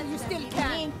up while you still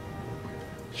can.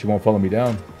 She won't follow me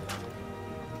down.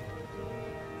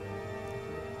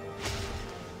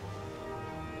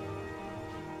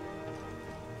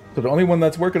 So the only one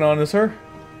that's working on is her?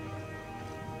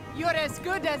 You're as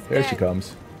good as There dead. she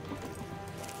comes.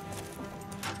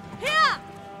 Here!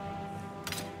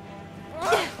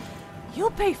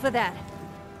 You'll pay for that.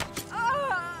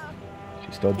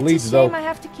 She still It's bleeds a shame though. I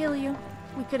have to kill you.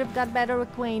 We could have got better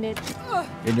acquainted.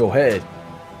 In your head.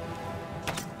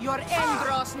 Your end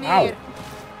draws near. Ow.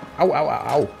 Ow, ow,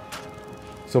 ow, ow.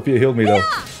 Sophia healed me though.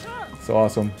 So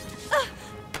awesome.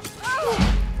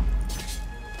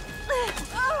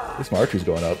 This my archery's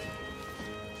going up.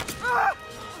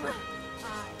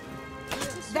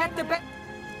 That the best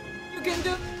you can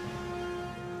do.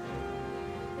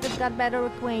 Could have got better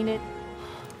acquainted.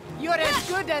 You're as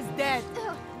good as dead.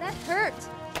 That hurt.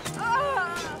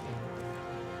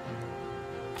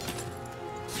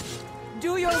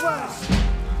 Do your worst.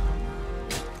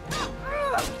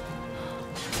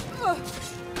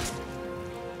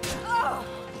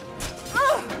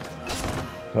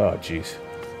 Oh, jeez.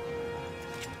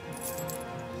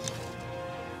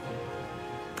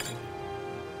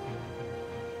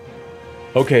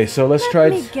 Okay, so let's try.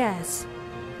 Let me guess.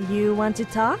 You want to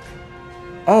talk?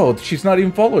 Oh, she's not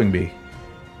even following me.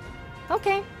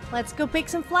 Okay, let's go pick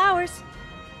some flowers.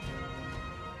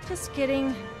 Just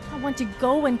kidding. I want to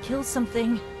go and kill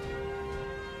something.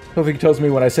 Something tells me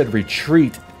when I said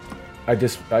retreat, I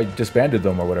disbanded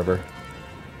them or whatever.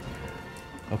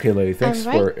 Okay, lady, thanks I'm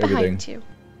right for everything. behind you.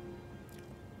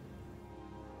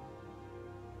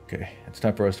 Okay, it's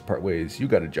time for us to part ways. You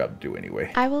got a job to do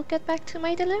anyway. I will get back to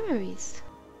my deliveries.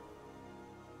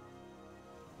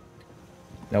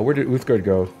 Now, where did Uthgard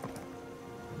go?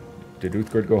 Did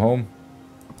Uthgard go home?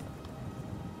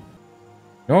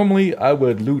 Normally, I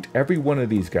would loot every one of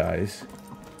these guys,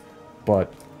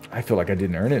 but I feel like I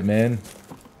didn't earn it, man.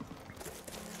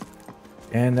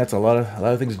 And that's a lot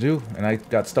of things to do, and I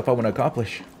got stuff I want to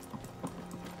accomplish.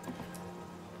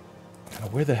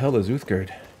 Where the hell is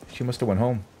Uthgard? She must have went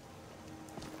home.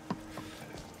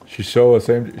 She's so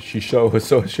ashamed. She was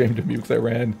so ashamed of me because I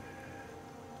ran.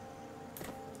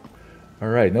 All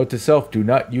right. Note to self: do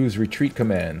not use retreat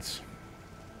commands.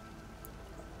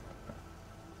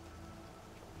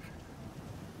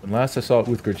 When last I saw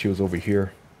Uthgard, she was over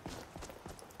here.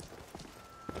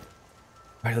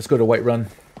 All right, let's go to Whiterun.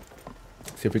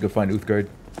 See if we can find Uthgard.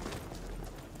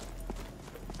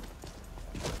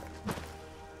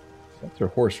 That's her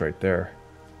horse right there.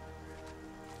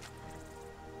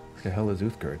 Where the hell is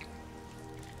Uthgard?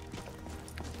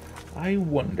 I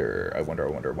wonder.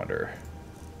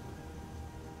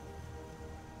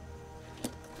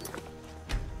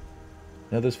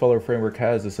 Now this follower framework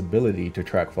has this ability to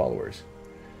track followers.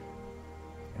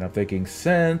 And I'm thinking,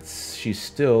 since she's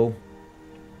still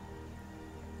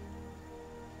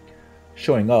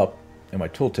showing up in my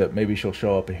tooltip, maybe she'll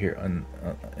show up here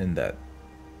in that.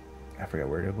 I forgot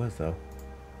where it was though.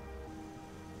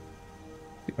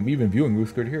 I'm even viewing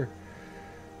Uthgerd here.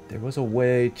 There was a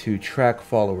way to track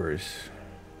followers.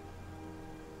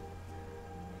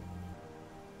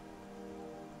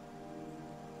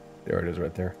 There it is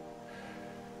right there.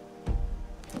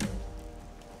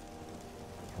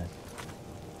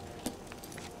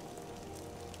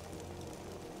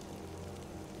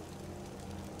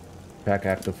 Track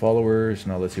active followers.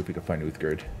 Now let's see if we can find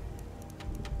Uthgerd.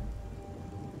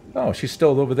 Oh, she's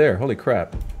still over there. Holy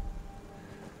crap.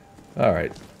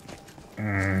 Alright.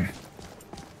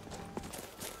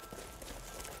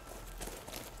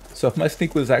 So if my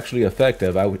sneak was actually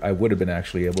effective, I would have been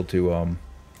actually able to,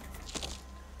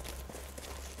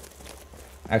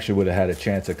 actually would have had a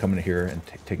chance at coming here and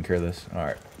taking care of this.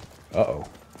 Alright. Uh-oh.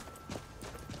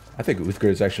 I think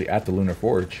Uthgerd is actually at the Lunar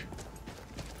Forge.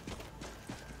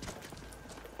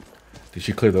 Did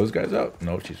she clear those guys out?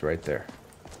 No, she's right there.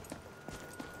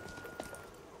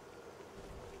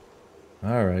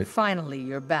 Alright. Finally,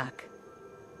 you're back.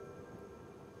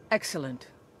 Excellent.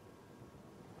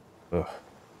 Ugh.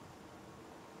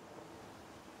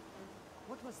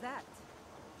 What was that?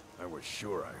 I was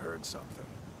sure I heard something.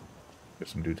 There's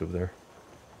some dudes over there.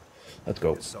 Let's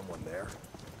go. Is someone there?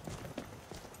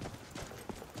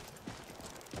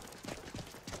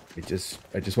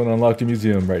 I just want to unlock the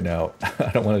museum right now. I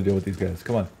don't want to deal with these guys.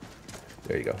 Come on.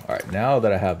 There you go. Alright, now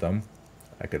that I have them,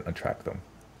 I can untrack them.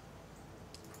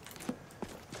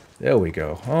 There we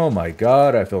go. Oh my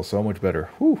god, I feel so much better.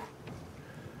 Whew.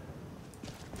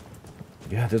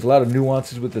 Yeah, there's a lot of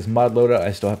nuances with this mod loadout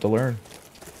I still have to learn.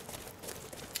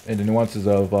 And the nuances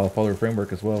of follower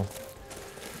framework as well.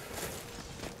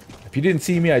 If you didn't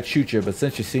see me, I'd shoot you, but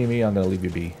since you see me, I'm going to leave you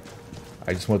be.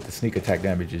 I just want the sneak attack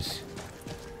damages.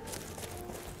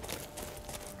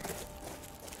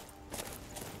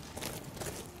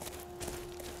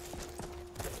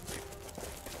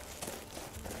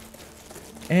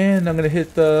 And I'm going to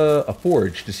hit a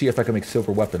forge to see if I can make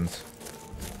silver weapons.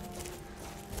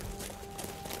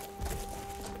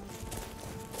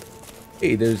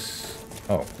 Hey, there's...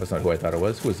 Oh, that's not who I thought it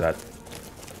was. Who is that?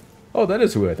 Oh, that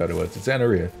is who I thought it was. It's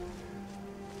Anaria.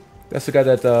 That's the guy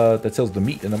that sells the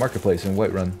meat in the marketplace in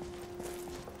Whiterun.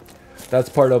 That's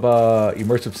part of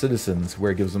Immersive Citizens,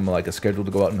 where it gives them like a schedule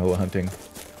to go out and go hunting.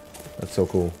 That's so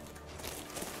cool.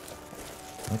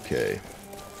 Okay.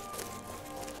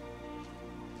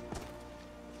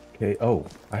 Okay, oh,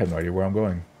 I have no idea where I'm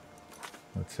going.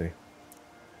 Let's see.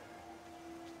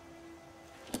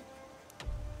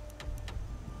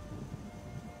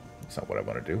 That's not what I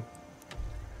want to do.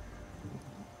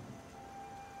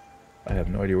 I have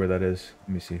no idea where that is. Let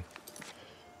me see.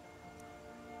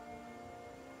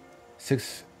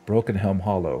 6 Broken Helm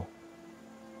Hollow.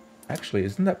 Actually,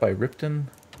 isn't that by Riften?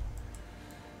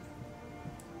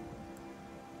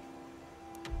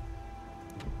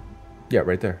 Yeah,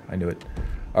 right there. I knew it.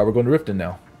 Alright, we're going to Riften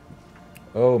now.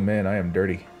 Oh man, I am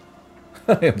dirty.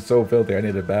 I am so filthy. I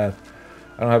need a bath.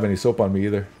 I don't have any soap on me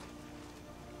either.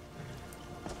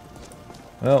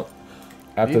 Well,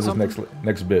 after this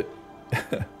next bit.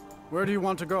 Where do you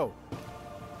want to go?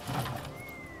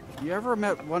 You ever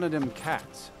met one of them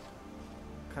cats?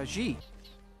 Khajiit.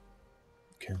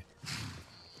 Okay.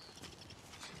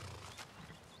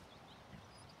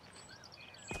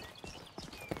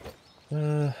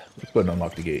 Let's go and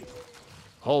unlock the gate.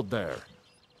 Hold there.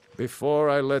 Before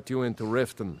I let you into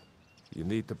Riften, you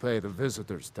need to pay the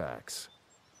visitor's tax.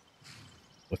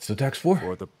 What's the tax for?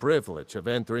 For the privilege of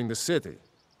entering the city.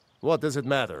 What does it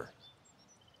matter?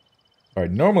 Alright,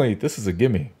 normally this is a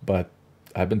gimme, but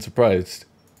I've been surprised.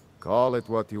 Call it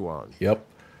what you want. Yep.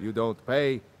 You don't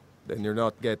pay, then you're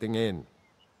not getting in.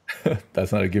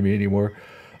 That's not a gimme anymore.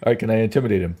 Alright, can I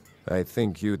intimidate him? I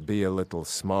think you'd be a little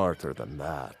smarter than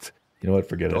that. You know what?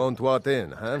 Forget it. Don't want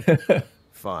in, huh?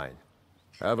 Fine.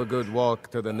 Have a good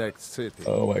walk to the next city.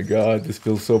 Oh my god, this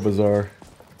feels so bizarre.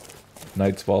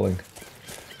 Night's falling.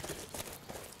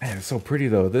 Man, it's so pretty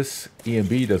though. This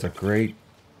EMB does a great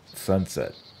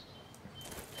sunset.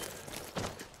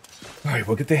 Alright,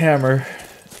 we'll get the hammer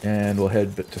and we'll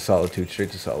head to Solitude,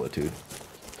 straight to Solitude.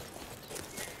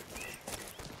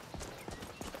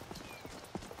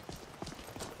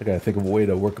 I gotta think of a way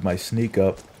to work my sneak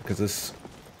up because this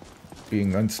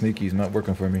being unsneaky is not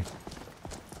working for me.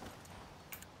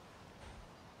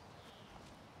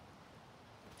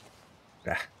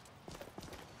 Ah.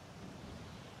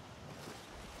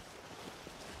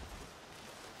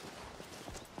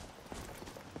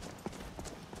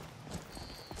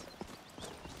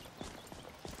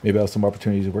 Maybe I'll have some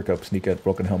opportunities to work up sneak at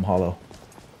Broken Helm Hollow.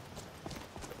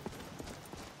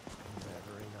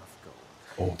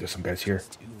 Oh, there's some guys here.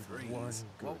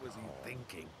 What was he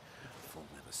thinking? Fool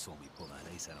never saw me pull that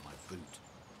ace out of my boot.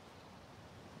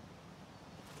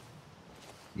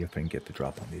 See if I can get the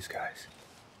drop on these guys.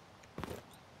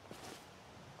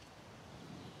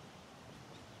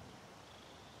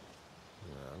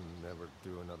 I'll never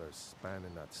do another span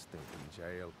in that stinking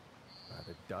jail. I'd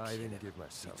have died and give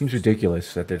myself. Seems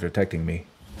ridiculous that they're detecting me.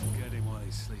 Get him while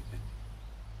he's sleeping.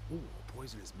 Ooh,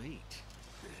 poisonous meat.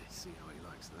 See how he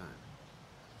likes that.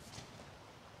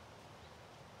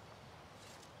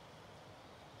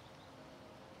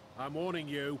 I'm warning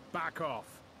you, back off.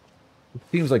 It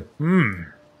seems like,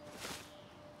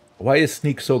 why is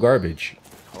sneak so garbage?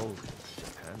 Hold it.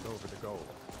 Just hand over the gold.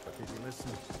 But did you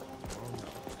listen? Oh no.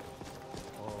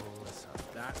 Oh, listen.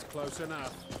 That's close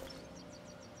enough.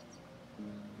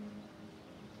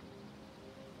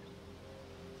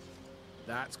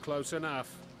 That's close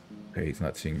enough. Okay, he's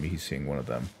not seeing me, he's seeing one of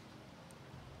them.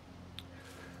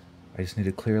 I just need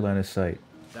a clear line of sight.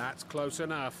 That's close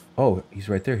enough. Oh, he's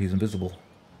right there, he's invisible.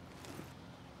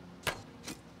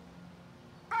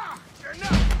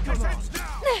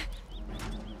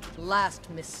 Last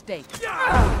mistake.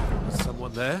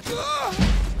 Someone there?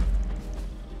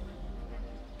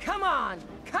 Come on!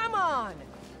 Come on!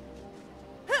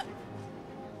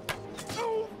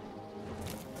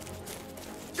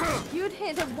 You'd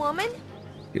hit a woman?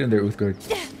 Get in there, Uthgard.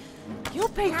 You'll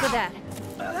pay for that.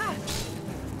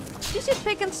 You should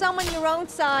pick on someone your own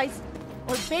size.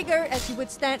 Or bigger, as you would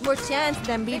stand more chance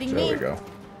than beating me. There we go.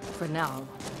 For now.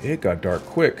 It got dark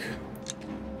quick.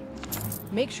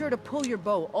 Make sure to pull your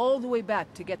bow all the way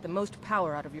back to get the most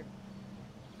power out of your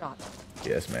shot.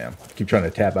 Yes, ma'am. Keep trying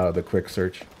to tap out of the quick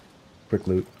search. Quick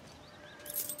loot.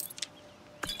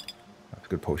 That's a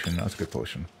good potion. That's a good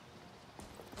potion.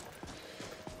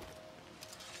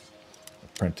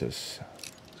 Apprentice.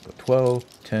 Let's go 12,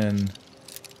 10,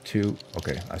 2.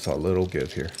 Okay, I saw a little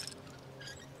give here.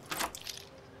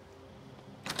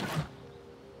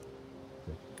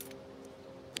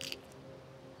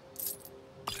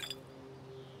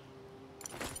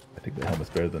 I think the helmet's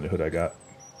better than the hood I got.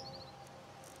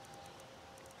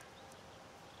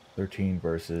 13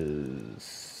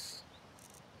 versus...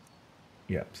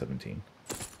 yeah, 17.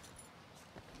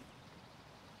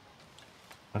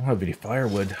 I don't have any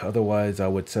firewood, otherwise I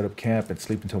would set up camp and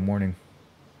sleep until morning.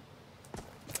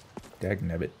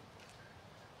 Dagnabbit.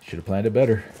 Should have planned it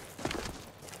better.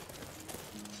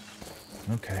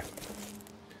 Okay.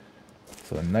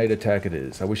 So a night attack it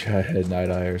is. I wish I had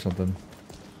night eye or something.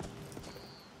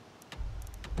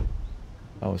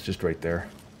 Oh, it's just right there.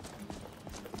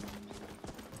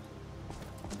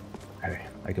 Okay,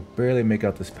 I could barely make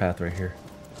out this path right here.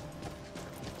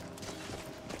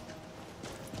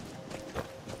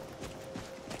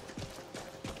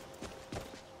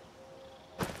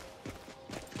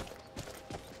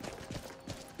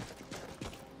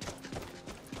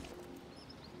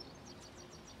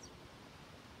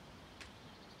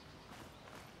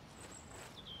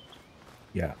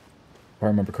 Yeah. If I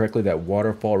remember correctly, that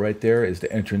waterfall right there is the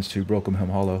entrance to Broken Helm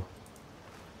Hollow.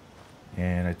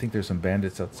 And I think there's some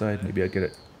bandits outside. Maybe I'll get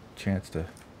a chance to...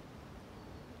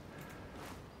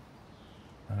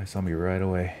 oh, they saw me right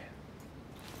away.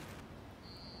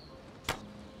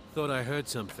 Thought I heard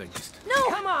something. No!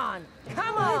 Come on!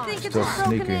 Come on! I think it's Still a broken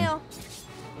sneaking. nail.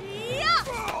 Yeah!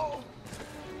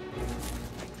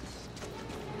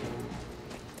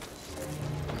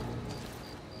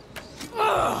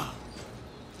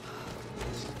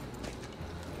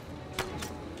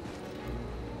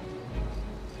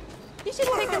 You should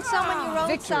pick on someone your own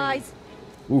Victory. size.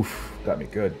 Oof, got me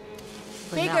good.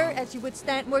 Bigger, as you would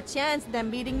stand more chance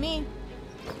than beating me.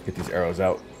 Get these arrows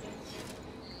out.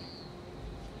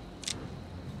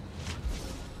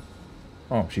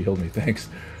 Oh, she healed me, thanks.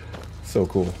 So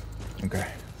cool. Okay.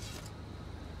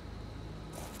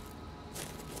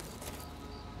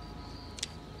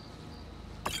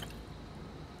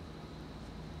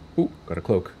 Ooh, got a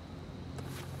cloak.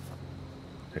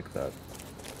 Take that.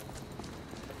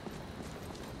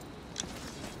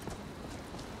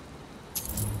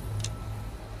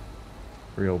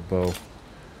 Real bow.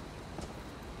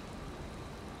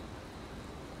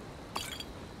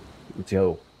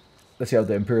 Let's see how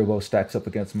the Imperial bow stacks up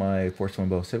against my Force One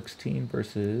bow. 16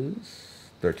 versus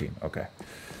 13. Okay.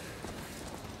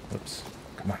 Whoops.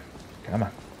 Come on. Come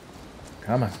on.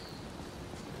 Come on.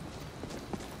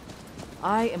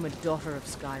 I am a daughter of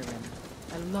Skyrim.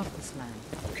 I love this land.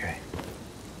 Okay.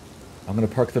 I'm gonna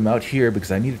park them out here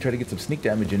because I need to try to get some sneak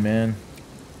damage in, man.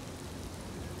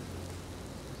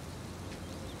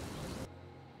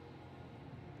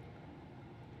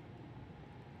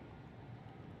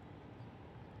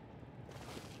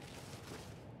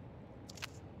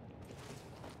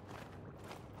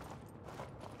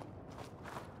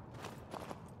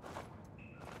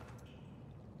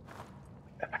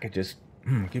 could just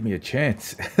give me a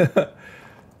chance.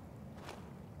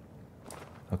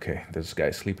 Okay, this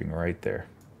guy's sleeping right there.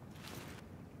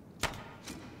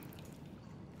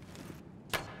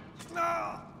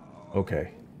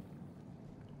 Okay.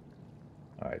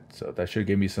 Alright, so that should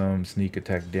give me some sneak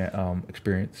attack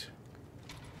experience.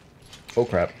 Oh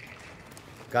crap.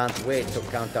 Can't wait to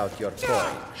count out your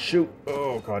coin. Shoot.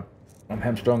 Oh god. I'm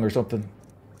hamstrung or something.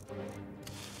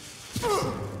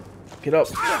 Get up.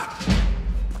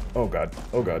 Oh god.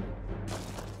 Oh god.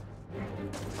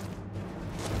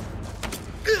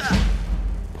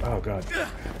 Oh god.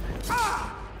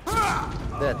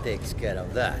 That takes care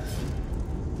of that.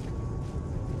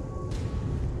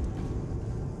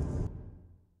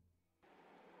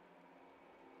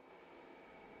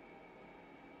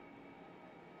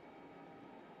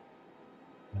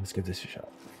 Let's give this a shot.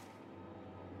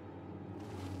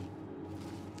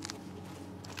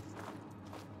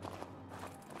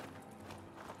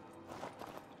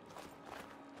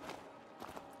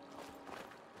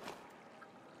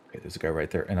 Okay, there's a guy right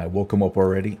there, and I woke him up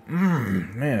already.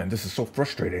 Man, this is so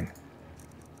frustrating.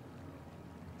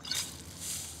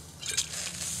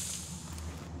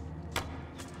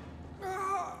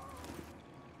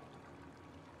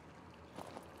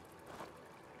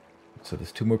 So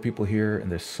there's 2 more people here,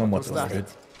 and there's somewhat limited.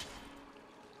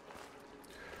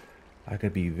 I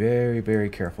could be very, very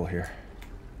careful here.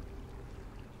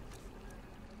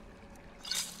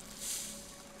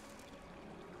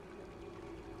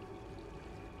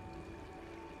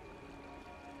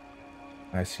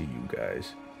 I see you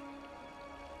guys.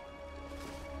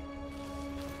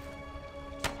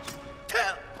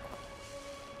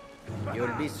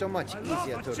 You'll be so much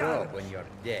easier to roll when you're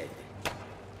dead.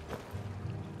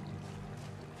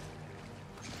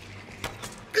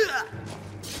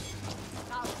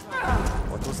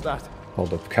 What was that?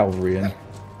 Hold up, cavalry in.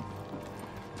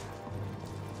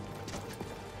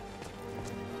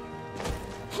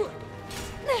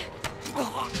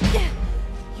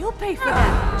 You'll pay for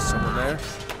that. Someone there?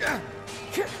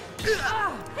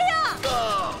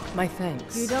 My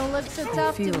thanks. You don't look so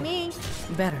tough to me.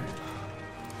 Better.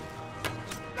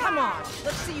 Come on,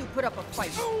 let's see you put up a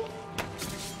fight.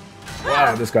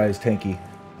 Wow, this guy is tanky.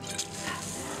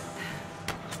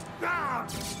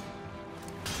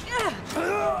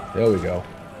 There we go.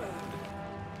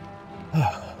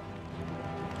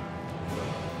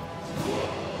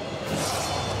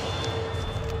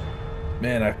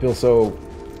 Man, I feel so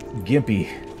gimpy.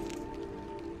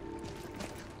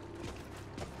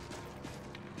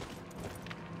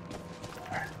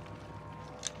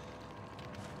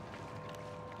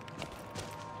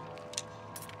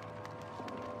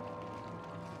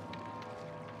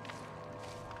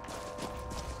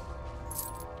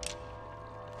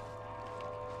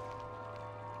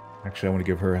 Actually, I want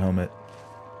to give her a helmet.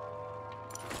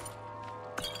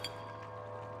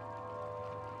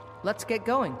 Let's get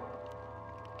going.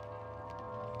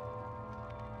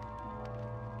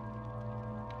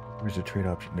 Where's the trade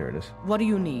option? There it is. What do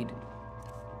you need?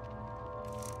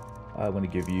 I want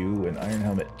to give you an iron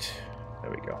helmet.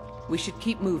 There we go. We should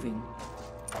keep moving.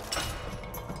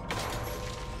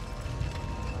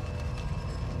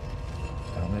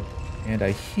 Helmet. And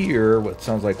I hear what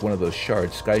sounds like one of those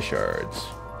shards, sky shards.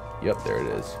 Yep, there it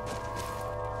is.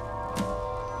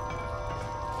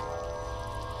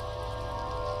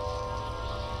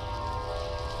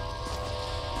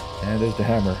 And there's the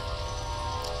hammer.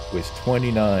 Weighs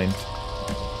 29.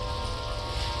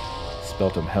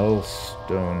 Speltum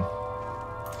Hellstone.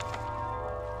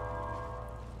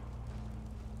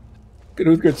 Good,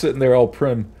 who's good sitting there all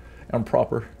prim and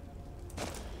proper.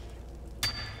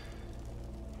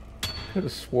 Could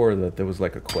have swore that there was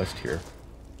like a quest here.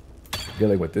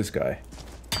 Dealing with this guy.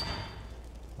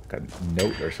 Like a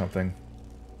note or something.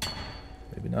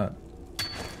 Maybe not.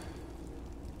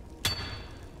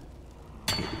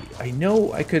 I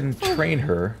know I can train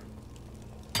her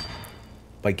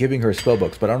by giving her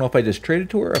spellbooks, but I don't know if I just trade it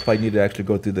to her or if I need to actually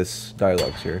go through this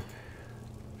dialogues here.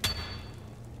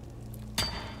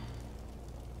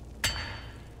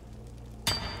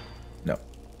 No.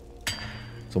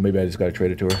 So maybe I just gotta trade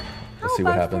it to her. Let's see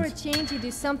what happens. How about for a change you do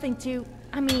something to,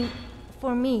 I mean,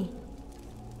 for me?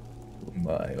 Oh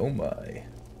my, oh my.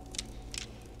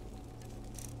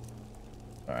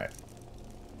 Alright.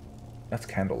 That's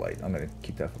candlelight. I'm gonna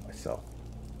keep that for myself.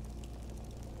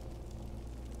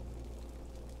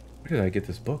 Where did I get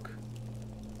this book?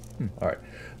 Alright.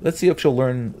 Let's see if she'll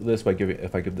learn this by giving,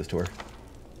 if I give this to her.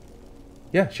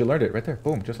 Yeah, she learned it right there.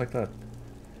 Boom, just like that.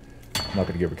 I'm not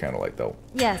gonna give her candlelight though.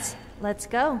 Yes, let's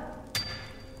go.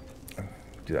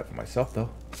 Do that for myself though.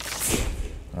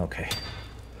 Okay.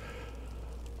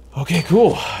 Okay,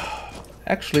 cool.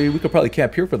 Actually, we could probably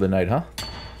camp here for the night, huh?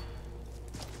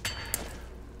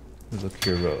 Let's look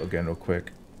here again real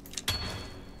quick.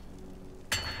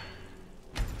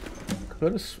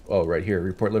 Oh, right here.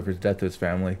 Report Liver's death to his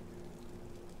family.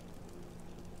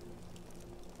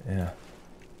 Yeah.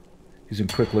 Using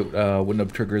quick loot wouldn't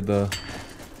have triggered the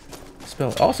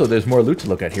spell. Also, there's more loot to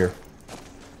look at here.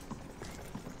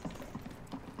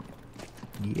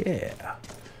 Yeah.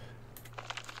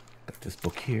 Got this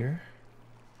book here.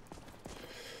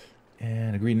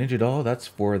 And a green ninja doll. That's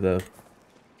for the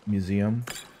museum.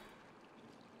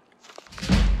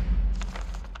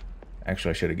 Actually,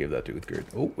 I should have gave that to Uthgerd.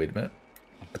 Oh, wait a minute.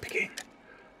 Picking.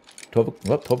 12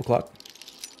 o'clock.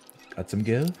 Got some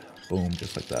give. Boom,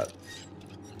 just like that.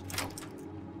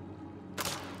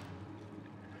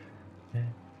 Okay.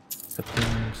 Stop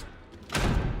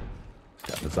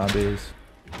the zombies.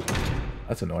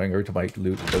 That's annoying. Every time I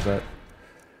loot, it does that.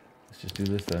 Let's just do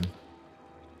this then.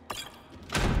 What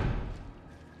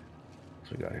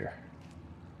we got here?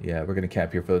 Yeah, we're gonna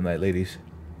camp here for the night, ladies.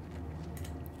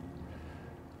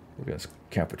 We're gonna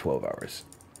camp for 12 hours.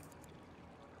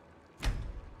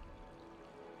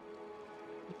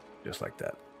 Just like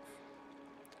that.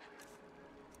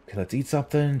 Okay, let's eat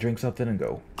something, drink something, and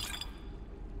go.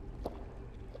 There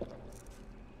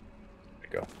we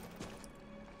go.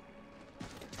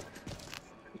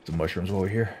 Some mushrooms while we're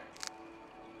here.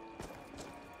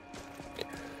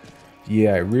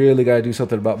 Yeah, I really gotta do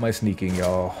something about my sneaking,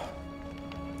 y'all.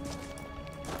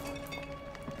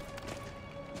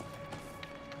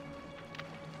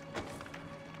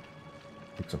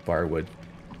 Take some firewood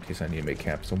in case I need to make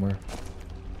camp somewhere.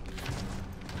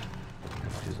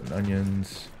 Cheese and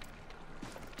onions.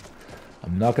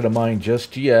 I'm not gonna mine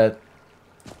just yet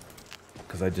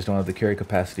because I just don't have the carry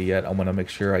capacity yet. I want to make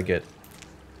sure I get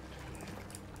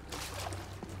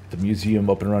the museum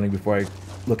up and running before I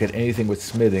look at anything with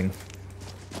smithing.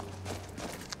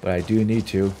 But I do need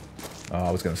to. Oh,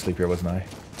 I was gonna sleep here, wasn't I?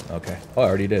 Okay. Oh, I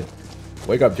already did.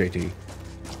 Wake up, JT.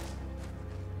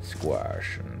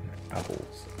 Squash and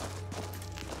apples.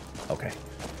 Okay.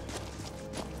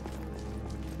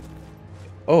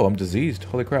 Oh, I'm diseased.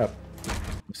 Holy crap.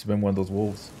 Must have been one of those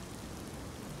wolves.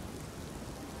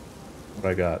 What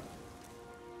I got?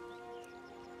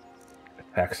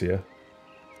 Ataxia.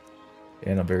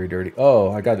 And I'm very dirty.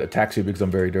 Oh, I got ataxia because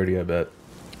I'm very dirty, I bet.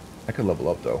 I could level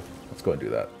up, though. Let's go and do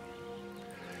that.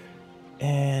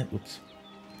 And, oops.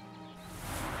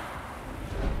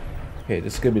 Okay,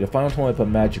 this is going to be the final time I put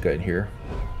Magicka in here.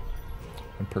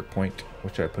 And perk point.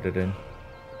 What should I put it in?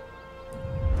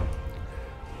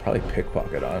 Probably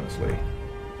pickpocket, honestly.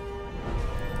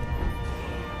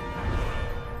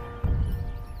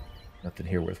 Nothing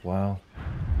here worthwhile.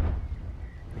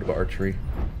 What about archery?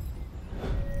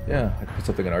 Yeah, I can put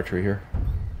something in archery here.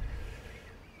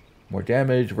 More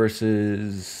damage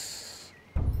versus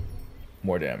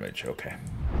more damage. Okay.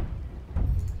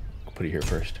 I'll put it here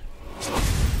first.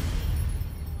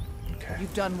 Okay.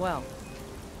 You've done well.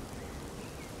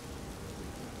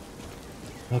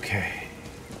 Okay.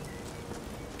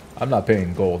 I'm not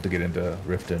paying gold to get into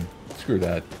Riften. Screw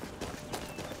that.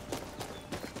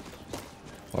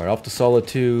 Alright, off to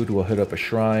Solitude. We'll hit up a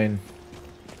shrine.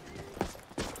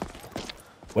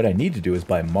 What I need to do is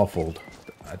buy Muffled.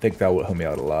 I think that would help me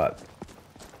out a lot.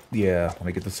 Yeah, when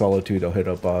I get to Solitude, I'll hit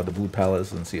up the Blue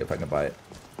Palace and see if I can buy it.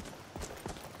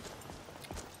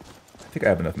 I think I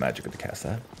have enough magic to cast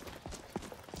that.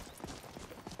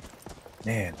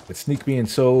 Man, with Sneak being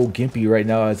so gimpy right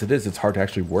now as it is, it's hard to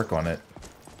actually work on it.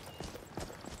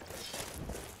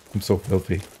 I'm so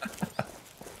filthy.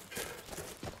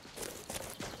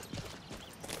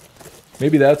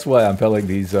 Maybe that's why I'm failing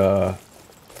these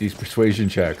persuasion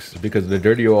checks, because the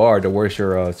dirtier you are, the worse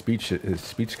your speech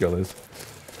skill is.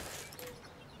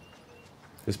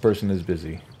 This person is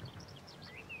busy.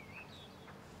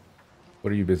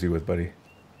 What are you busy with, buddy?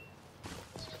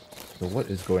 So what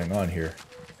is going on here?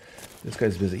 This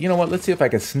guy's busy. You know what? Let's see if I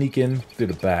can sneak in through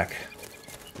the back.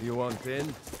 You want in?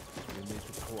 You need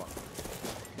to cooperate.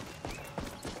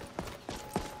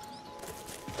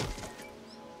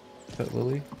 Is that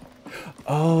Lily?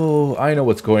 Oh, I know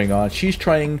what's going on. She's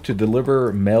trying to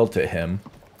deliver mail to him,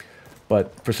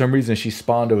 but for some reason she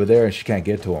spawned over there and she can't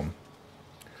get to him.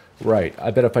 Right. I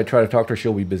bet if I try to talk to her,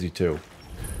 she'll be busy too.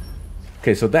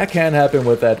 Okay, so that can happen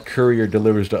with that courier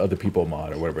delivers to other people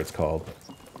mod, or whatever it's called.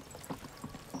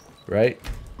 Right?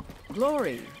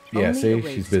 Glory. Yeah, Only see? awaits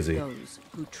She's busy. those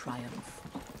who triumph.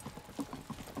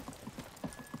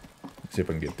 Let's see if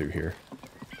I can get through here.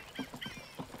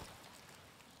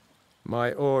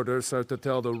 My orders are to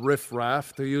tell the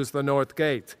riffraff to use the North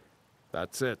Gate.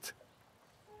 That's it.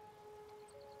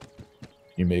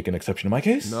 You make an exception in my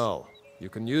case? No. You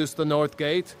can use the north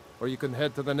gate, or you can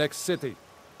head to the next city.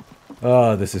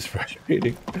 Oh, this is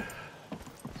frustrating.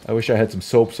 I wish I had some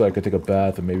soap so I could take a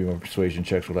bath and maybe my persuasion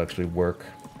checks would actually work.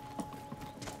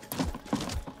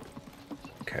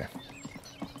 Okay.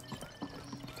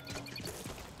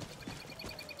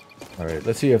 Alright,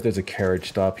 let's see if there's a carriage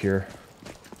stop here.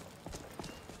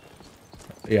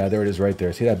 Yeah, there it is right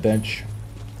there. See that bench?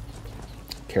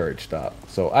 Carriage stop.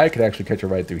 So I could actually catch a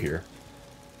ride through here.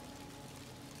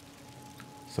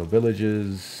 So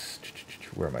villages...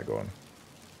 Where am I going?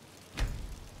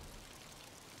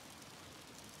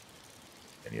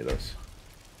 Any of those.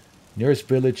 Nearest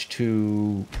village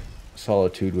to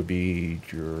Solitude would be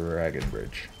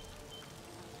Dragonbridge.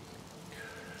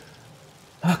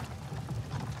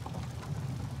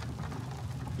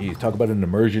 You talk about an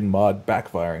immersion mod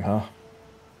backfiring, huh?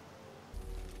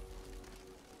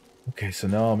 Okay, so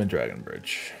now I'm in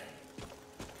Dragonbridge.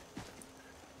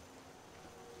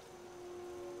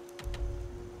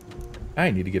 I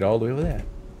need to get all the way over that.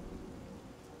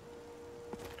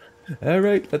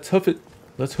 Alright, let's hoof it.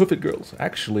 Let's hoof it, girls.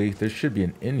 Actually, there should be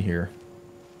an inn here.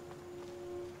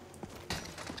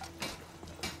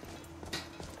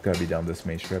 Gotta be down this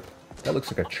main strip. That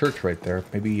looks like a church right there.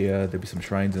 Maybe there'll be some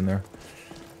shrines in there.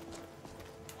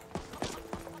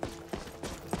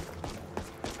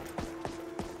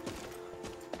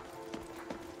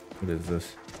 What is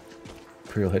this?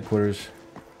 Imperial headquarters.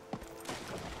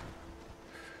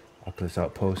 Oculus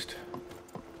outpost.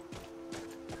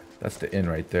 That's the inn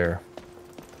right there.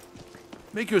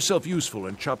 Make yourself useful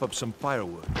and chop up some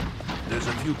firewood. There's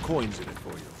a few coins in it for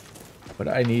you. What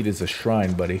I need is a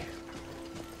shrine, buddy.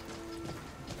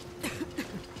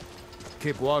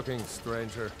 Keep walking,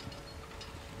 stranger.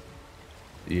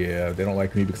 Yeah, they don't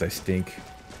like me because I stink.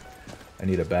 I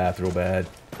need a bath real bad.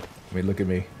 I mean, look at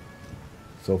me.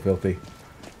 So filthy.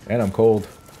 And I'm cold.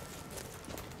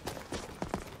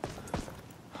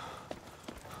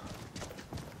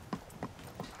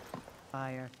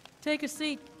 Fire. Take a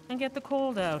seat and get the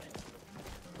cold out.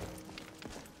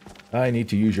 I need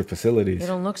to use your facilities. You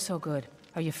don't look so good.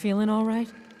 Are you feeling all right?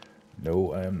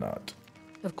 No, I am not.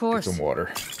 Of course. Get some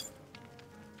water.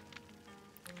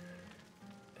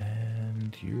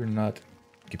 And you're not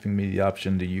giving me the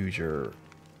option to use your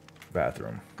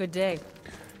bathroom. Good day.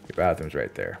 Your bathroom's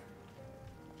right there.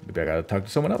 Maybe I gotta talk to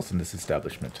someone else in this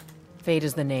establishment. Fate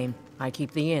is the name. I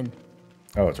keep the inn.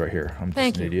 Oh, it's right here. I'm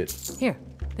just an idiot. Here,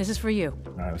 this is for you.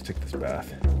 Alright, let's take this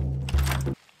bath.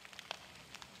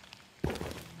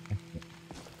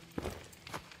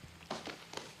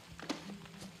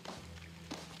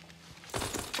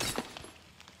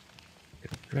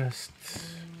 Get dressed.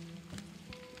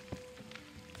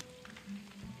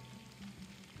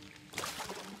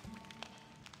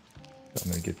 I'm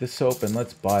gonna get this soap and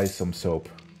let's buy some soap.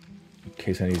 In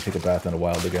case I need to take a bath in the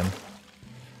wild again.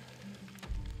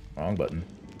 Wrong button.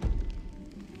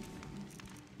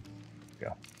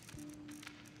 Go.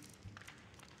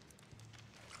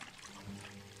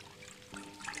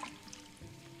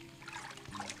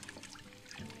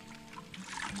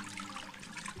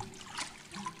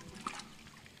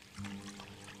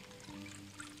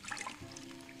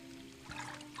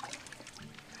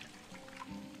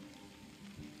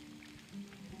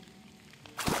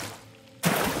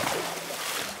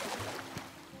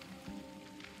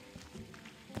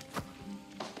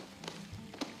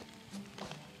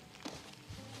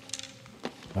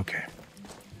 Okay.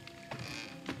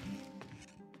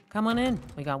 Come on in.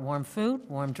 We got warm food,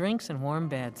 warm drinks, and warm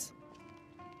beds.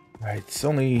 Alright, it's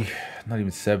only not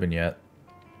even 7 yet.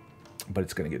 But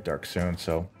it's gonna get dark soon,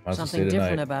 so I'll just stay Something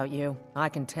different tonight. about you. I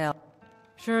can tell.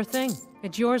 Sure thing.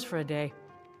 It's yours for a day.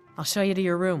 I'll show you to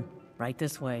your room. Right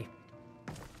this way.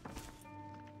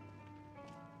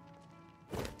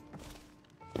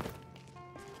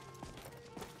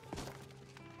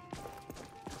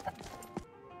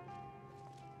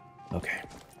 Okay.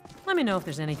 Let me know if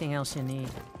there's anything else you need.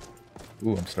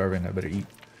 Ooh, I'm starving. I better eat.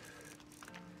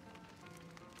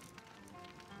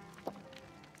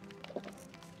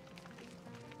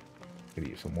 Could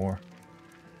eat some more.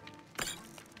 I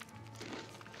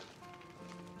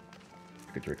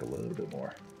could drink a little bit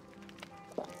more.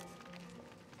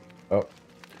 Oh.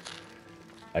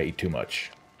 I eat too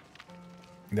much.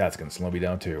 That's gonna slow me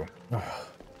down too.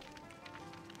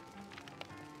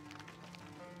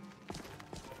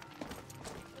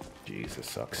 Jeez, this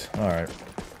sucks. Alright.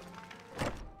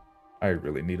 I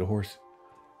really need a horse.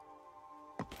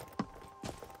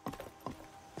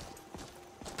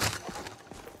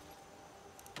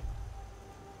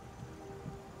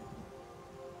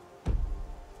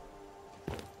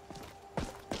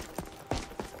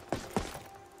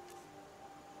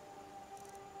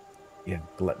 Yeah,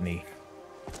 gluttony.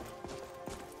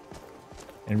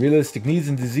 And realistic needs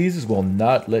and diseases will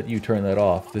not let you turn that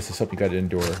off. This is something you gotta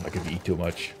endure, like if you eat too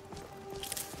much.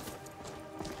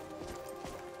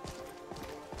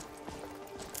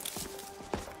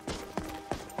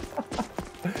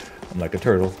 I'm like a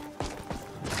turtle.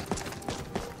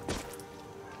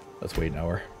 Let's wait an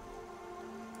hour.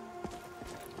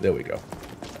 There we go.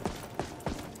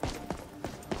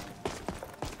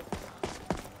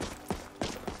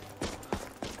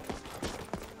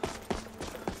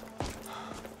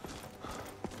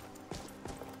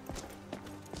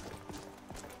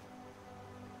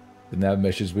 The nav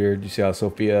mesh is weird. You see how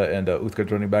Sophia and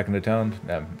Uthgar's running back into town?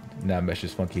 Nav mesh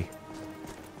is funky.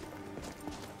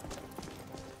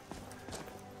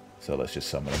 So let's just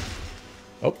summon them.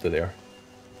 Oh, there they are.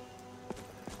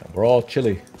 And we're all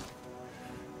chilly.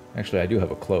 Actually, I do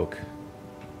have a cloak.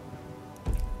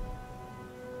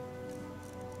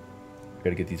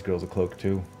 Gotta get these girls a cloak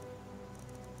too.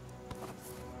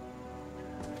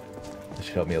 This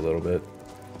should help me a little bit.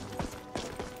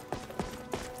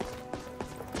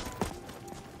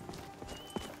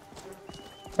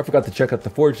 I forgot to check out the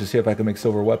forge to see if I can make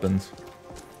silver weapons.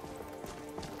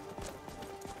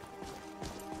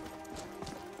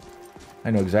 I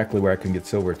know exactly where I can get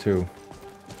silver too.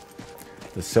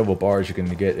 The several bars you can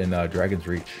get in Dragon's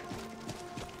Reach.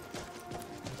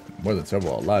 More than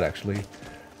several, a lot actually.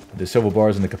 There's several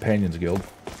bars in the Companions Guild.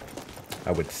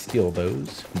 I would steal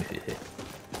those.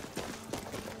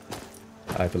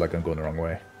 I feel like I'm going the wrong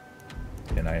way.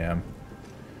 And I am.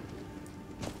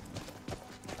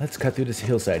 Let's cut through this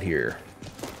hillside here.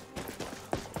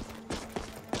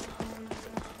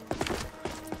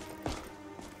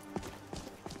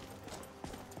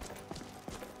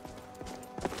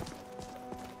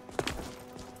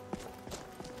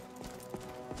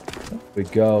 We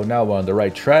go. Now we're on the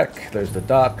right track. There's the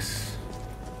docks.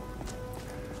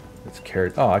 It's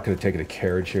carriage. Oh, I could have taken a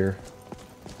carriage here.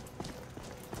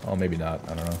 Oh, maybe not.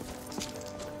 I don't know.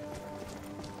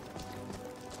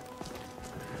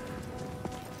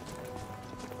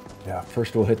 Yeah,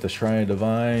 first we'll hit the Shrine of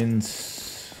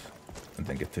Divines, and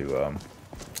then get to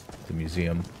the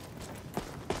museum.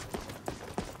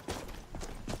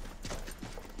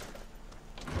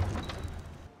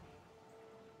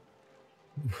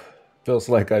 Feels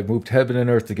like I moved heaven and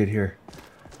earth to get here.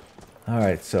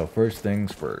 Alright, so first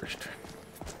things first.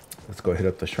 Let's go hit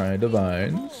up the Shrine of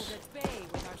Divines.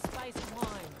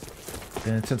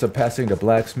 And since I'm passing the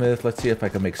blacksmith, let's see if I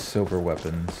can make silver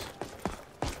weapons.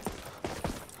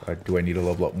 Or do I need to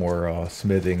level up more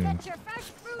smithing?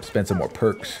 Spend some more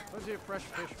perks.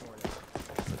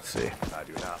 Let's see. I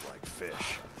do not like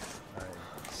fish.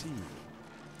 I see.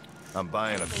 I'm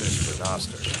buying a fish for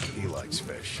Noster. He likes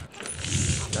fish.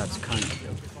 That's kind of you.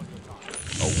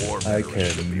 A war I veteran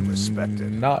should be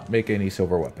respected. not make any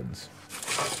silver weapons.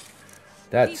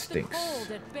 That stinks.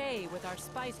 At bay with our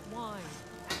spiced wine.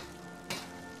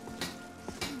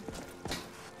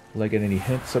 Will I get any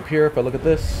hints up here if I look at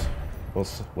this?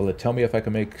 Will it tell me if I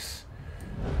can make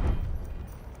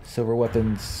silver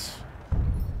weapons?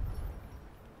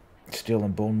 Steel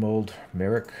and bone mold.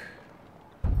 Merrick.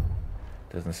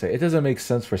 Doesn't say. It doesn't make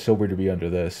sense for silver to be under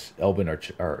this. Elven or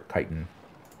chitin.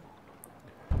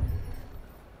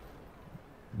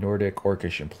 Nordic,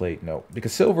 Orcish, and plate. No.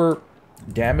 Because silver,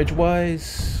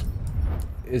 damage-wise,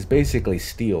 is basically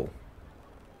steel.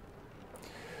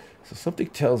 So something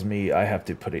tells me I have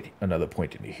to put another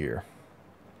point into here.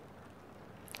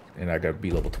 And I gotta be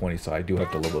level 20, so I do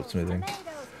have to level up smithing.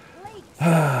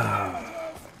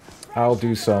 I'll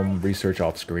do some research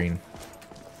off screen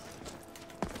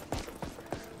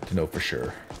to know for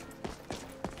sure.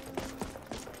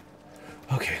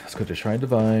 Okay, let's go to Shrine of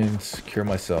Divines, cure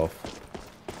myself.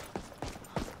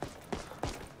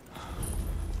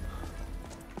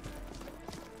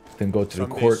 Then go to the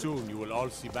court. Soon you will all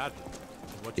see battle.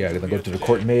 Yeah, then go to the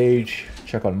court mage,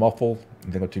 check on Muffle,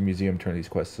 and then go to the museum, turn these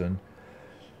quests in.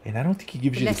 And I don't think he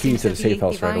gives you the key to the safe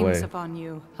house right away. Upon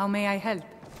you. How may I help?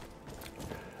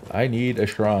 I need a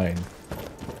shrine.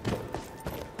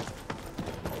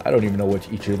 I don't even know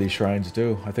what each of these shrines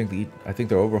do. I think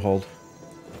they're overhauled.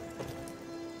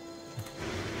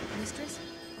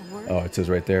 Oh, it says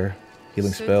right there.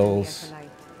 Healing spells,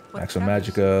 Maximum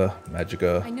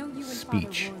Magica,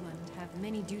 Speech,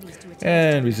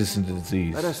 and resistance to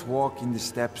disease. Let us walk in the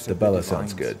steps the Bella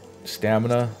sounds good.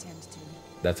 Stamina,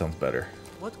 that sounds better.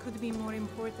 What could be more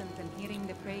important than hearing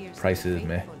the prayers Prices,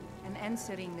 meh. and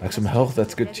answering the Maximum health,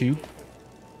 that's good too.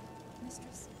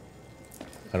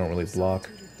 I don't really block.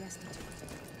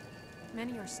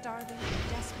 Many are starving and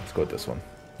desperate. Let's go with this one.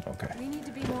 Okay. We need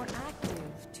to be more active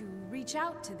to reach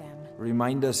out to them.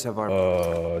 Remind us of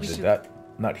our... Did that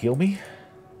not heal me?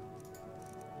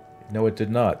 No, it did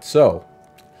not. So,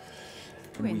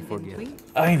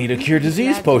 I need a cure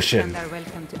disease potion.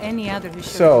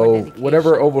 So,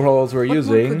 whatever overhauls we're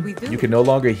using, you can no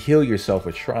longer heal yourself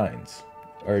with shrines.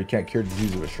 Or you can't cure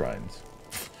disease with shrines.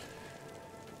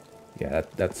 Yeah,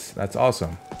 that's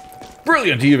awesome.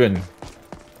 Brilliant, even!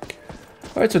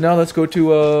 Alright, so now let's go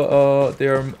to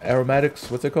their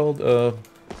aromatics, what's it called?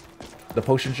 The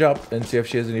potion shop, and see if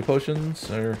she has any potions,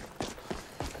 or...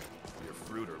 Your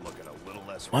fruit are looking a little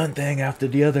less... One thing after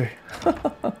the other.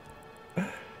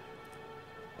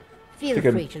 Feel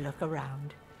free to look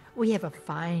around. We have a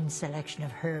fine selection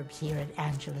of herbs here at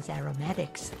Angela's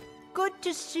Aromatics. Good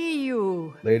to see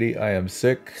you. Lady, I am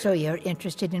sick. So you're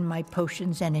interested in my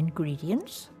potions and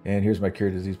ingredients? And here's my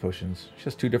cure disease potions. She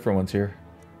has two different ones here.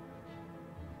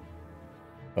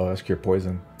 Oh, that's cure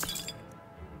poison.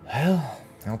 Well,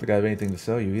 I don't think I have anything to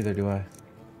sell you either, do I?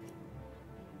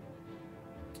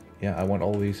 Yeah, I want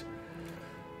all these.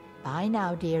 Bye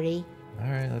now, dearie.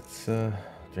 Alright, let's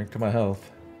drink to my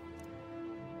health.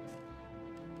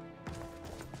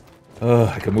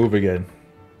 I can move again.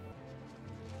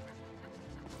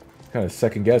 Kind of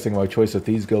second guessing my choice of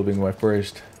Thieves Guild being my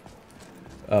first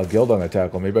guild on the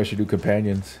tackle. Maybe I should do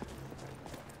companions.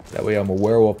 That way I'm a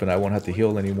werewolf and I won't have to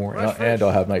heal anymore. And I'll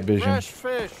have night vision. Fresh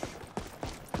fish.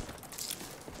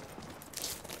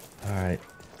 Alright.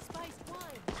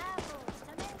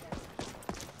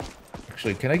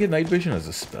 Actually, can I get night vision as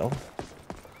a spell?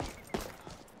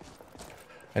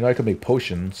 I know I can make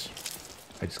potions.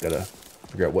 I just gotta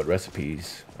figure out what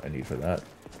recipes I need for that.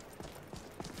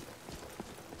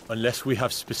 Unless we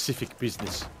have specific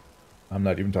business. I'm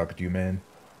not even talking to you, man.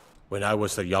 When I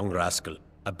was a young rascal,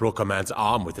 I broke a man's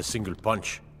arm with a single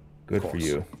punch. Good for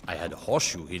you. I had a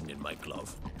horseshoe hidden in my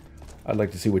glove. I'd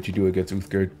like to see what you do against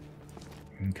Uthgerd.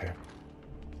 Okay.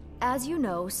 As you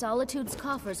know, Solitude's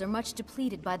coffers are much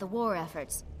depleted by the war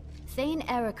efforts. Thane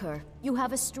Erikur, you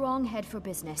have a strong head for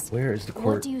business. Where is the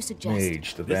court What do you suggest?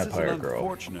 mage, the vampire This is an girl?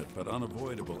 unfortunate but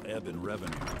unavoidable ebb in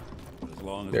revenue. But as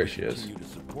long as There we she is. continue to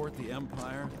support the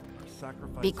Empire, our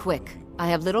sacrifice... Be quick. I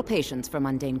have little patience for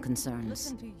mundane concerns.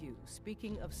 Listen to you.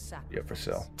 Speaking of sacrifice. Yeah, for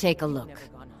sale. Take a look. Never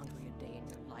gone hungry a day in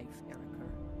your life,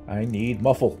 Erikur. I need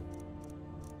muffle.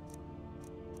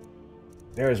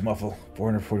 There's muffle.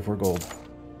 444 gold.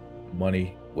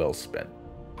 Money well spent.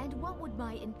 And what would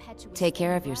my impetuous... Take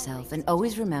care of yourself, and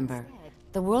always remember,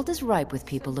 the world is ripe with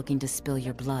people looking to spill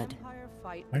your blood.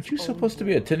 Aren't you supposed to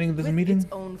be attending this meeting?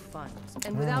 Well,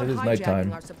 it is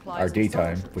nighttime. Our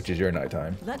daytime, which is your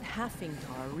nighttime. Let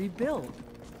Hafingtar rebuild.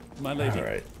 My lady.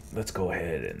 Alright, let's go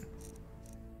ahead and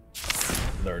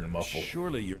learn muffle.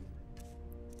 Surely you're...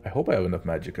 I hope I have enough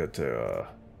magicka to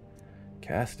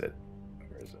cast it.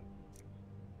 Where is it?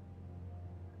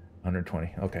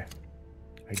 120. Okay.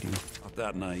 I do. Not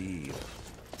that naive.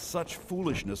 Such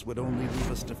foolishness would only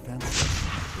leave us defenseless.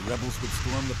 The rebels would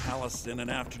storm the palace in an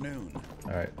afternoon.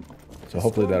 Alright. So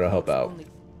hopefully that'll help out.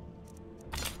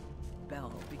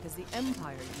 Bell, because the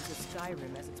Empire uses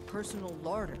Skyrim as its personal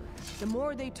larder. The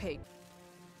more they take...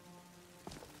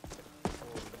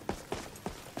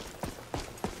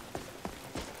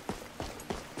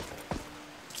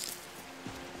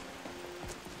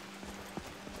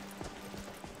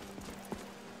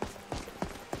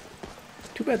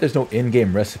 Too bad there's no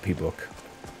in-game recipe book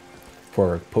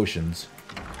for potions.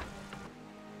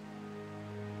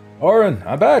 Oren,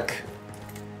 I'm back!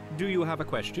 Do you have a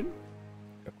question?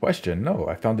 A question? No,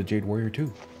 I found the Jade Warrior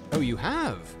too. Oh, you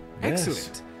have? Yes.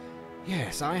 Excellent.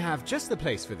 Yes, I have just the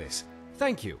place for this.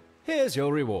 Thank you. Here's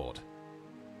your reward.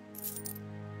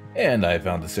 And I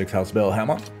found the 6th House Bell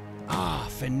Hammer. Ah,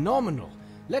 phenomenal.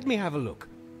 Let me have a look.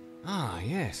 Ah,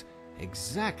 yes.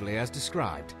 Exactly as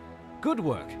described. Good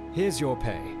work. Here's your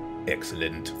pay.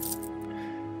 Excellent.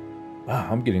 Wow,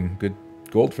 I'm getting good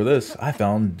gold for this. I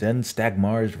found Den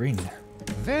Stagmar's ring.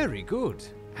 Very good.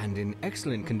 And in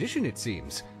excellent condition, it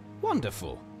seems.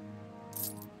 Wonderful.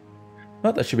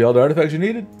 Well, that should be all the artifacts you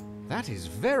needed. That is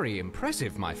very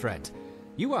impressive, my friend.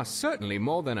 You are certainly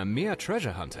more than a mere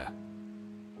treasure hunter.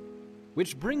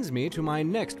 Which brings me to my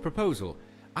next proposal.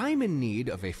 I'm in need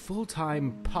of a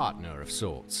full-time partner of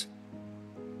sorts.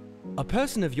 A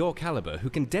person of your caliber who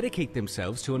can dedicate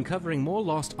themselves to uncovering more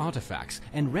lost artifacts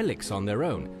and relics on their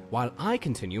own, while I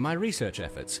continue my research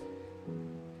efforts.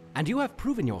 And you have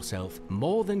proven yourself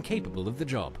more than capable of the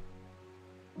job.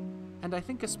 And I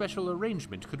think a special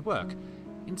arrangement could work.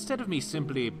 Instead of me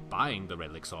simply buying the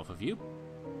relics off of you,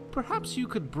 perhaps you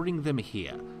could bring them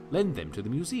here, lend them to the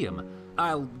museum.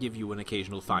 I'll give you an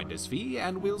occasional finder's fee,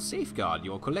 and we'll safeguard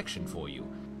your collection for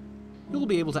you. You'll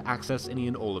be able to access any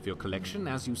and all of your collection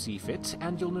as you see fit,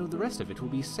 and you'll know the rest of it will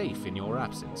be safe in your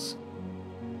absence.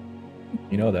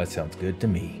 You know, that sounds good to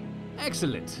me.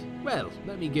 Excellent. Well,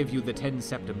 let me give you the 10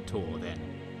 Septum tour then.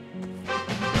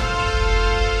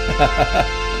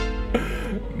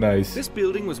 Nice. This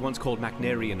building was once called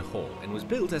Macnarian Hall and was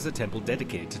built as a temple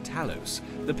dedicated to Talos,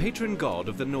 the patron god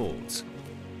of the Nords.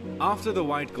 After the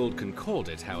White Gold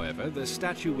Concordat, however, the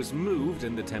statue was moved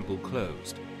and the temple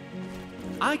closed.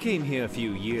 I came here a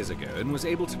few years ago and was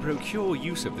able to procure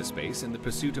use of the space in the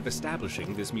pursuit of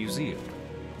establishing this museum.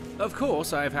 Of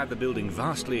course, I have had the building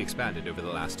vastly expanded over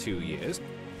the last 2 years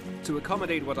to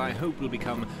accommodate what I hope will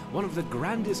become one of the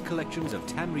grandest collections of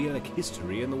Tamrielic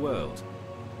history in the world.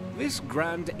 This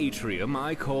grand atrium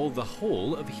I call the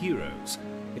Hall of Heroes.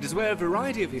 It is where a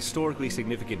variety of historically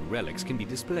significant relics can be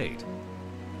displayed,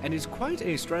 and is quite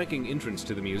a striking entrance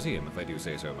to the museum, if I do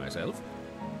say so myself.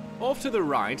 Off to the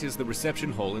right is the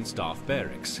reception hall and staff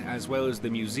barracks, as well as the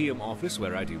museum office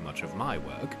where I do much of my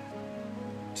work.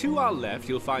 To our left,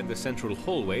 you'll find the central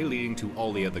hallway leading to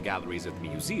all the other galleries of the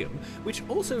museum, which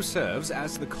also serves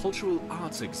as the cultural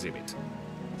arts exhibit.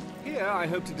 Here, I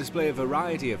hope to display a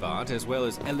variety of art, as well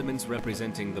as elements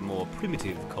representing the more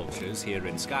primitive cultures here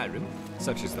in Skyrim,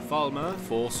 such as the Falmer,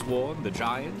 Forsworn, the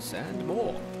Giants, and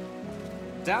more.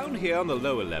 Down here on the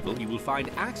lower level, you will find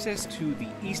access to the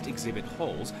East Exhibit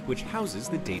Halls, which houses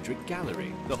the Daedric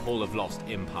Gallery, the Hall of Lost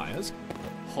Empires,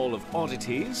 Hall of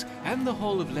Oddities, and the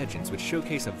Hall of Legends, which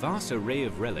showcase a vast array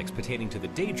of relics pertaining to the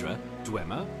Daedra,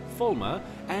 Dwemer, Falmer,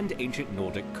 and ancient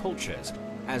Nordic cultures,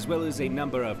 as well as a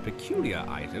number of peculiar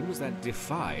items that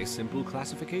defy simple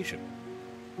classification.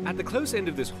 At the close end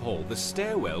of this hall, the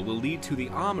stairwell will lead to the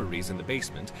armories in the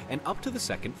basement and up to the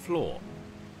second floor.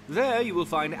 There you will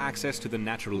find access to the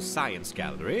Natural Science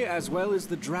Gallery, as well as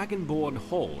the Dragonborn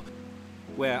Hall,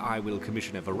 where I will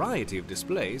commission a variety of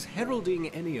displays heralding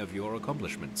any of your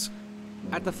accomplishments.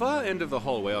 At the far end of the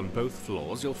hallway on both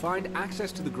floors, you'll find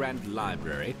access to the Grand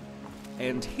Library,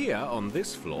 and here on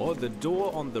this floor, the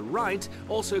door on the right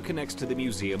also connects to the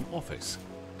museum office.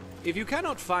 If you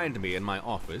cannot find me in my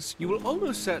office, you will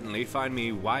almost certainly find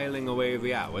me whiling away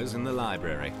the hours in the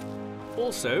library.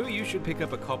 Also, you should pick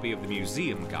up a copy of the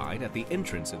museum guide at the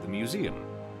entrance of the museum.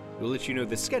 It will let you know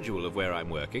the schedule of where I'm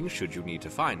working should you need to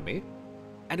find me,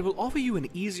 and it will offer you an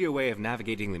easier way of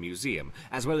navigating the museum,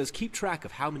 as well as keep track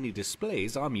of how many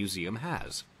displays our museum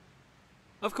has.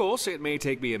 Of course, it may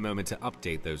take me a moment to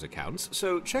update those accounts,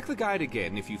 so check the guide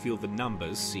again if you feel the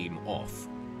numbers seem off.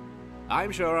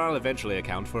 I'm sure I'll eventually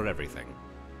account for everything.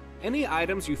 Any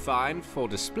items you find for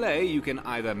display, you can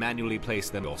either manually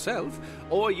place them yourself,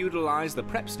 or utilize the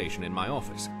prep station in my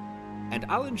office. And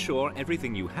I'll ensure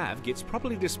everything you have gets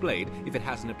properly displayed if it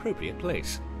has an appropriate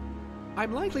place.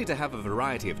 I'm likely to have a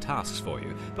variety of tasks for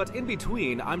you, but in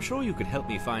between, I'm sure you could help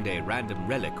me find a random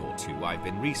relic or two I've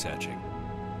been researching.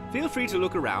 Feel free to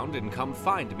look around and come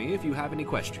find me if you have any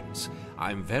questions.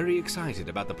 I'm very excited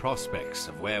about the prospects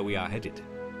of where we are headed.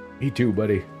 Me too,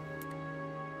 buddy.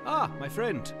 Ah, my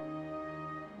friend.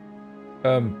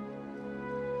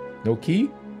 No key?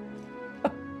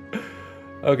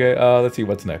 Okay, let's see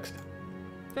what's next.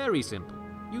 Very simple.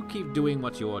 You keep doing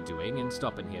what you're doing and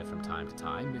stop in here from time to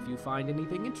time if you find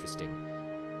anything interesting.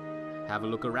 Have a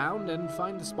look around and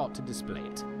find a spot to display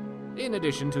it. In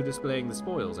addition to displaying the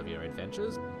spoils of your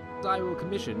adventures, I will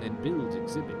commission and build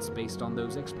exhibits based on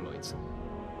those exploits.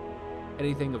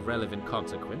 Anything of relevant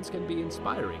consequence can be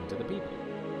inspiring to the people.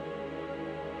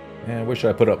 And where should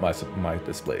I put up my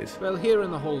displays? Well, here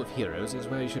in the Hall of Heroes is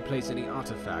where you should place any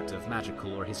artifact of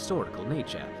magical or historical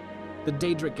nature. The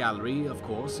Daedric Gallery, of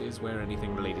course, is where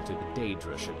anything related to the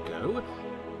Daedra should go.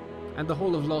 And the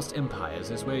Hall of Lost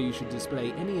Empires is where you should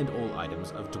display any and all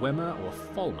items of Dwemer or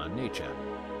Falmer nature.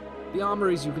 The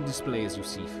armories you can display as you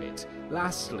see fit.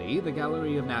 Lastly, the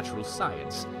Gallery of Natural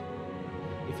Science.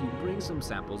 If you bring some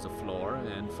samples of flora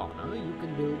and fauna, you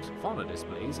can build fauna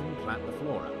displays and plant the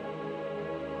flora.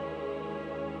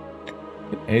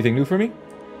 Anything new for me?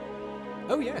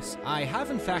 Oh yes, I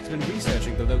have in fact been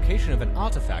researching the location of an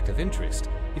artifact of interest.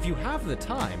 If you have the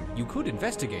time, you could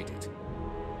investigate it.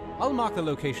 I'll mark the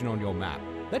location on your map.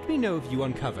 Let me know if you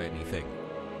uncover anything.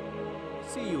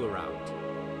 See you around.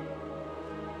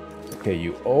 Okay,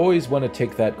 you always want to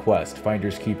take that quest,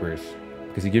 Finders Keepers,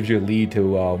 because it gives you a lead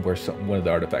to where one of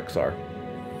the artifacts are.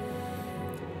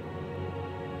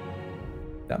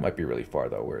 That might be really far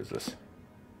though. Where is this?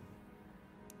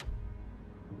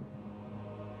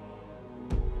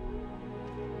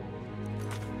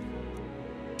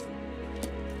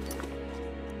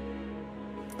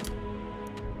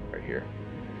 Here.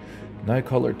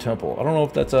 Night-Colored Temple. I don't know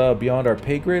if that's beyond our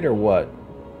pay grade or what,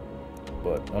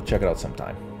 but I'll check it out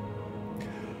sometime.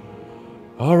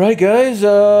 Alright guys,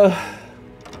 the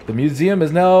museum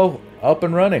is now up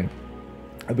and running.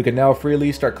 And we can now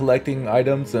freely start collecting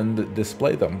items and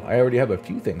display them. I already have a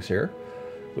few things here,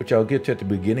 which I'll get to at the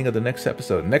beginning of the next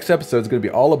episode. The next episode is going to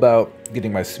be all about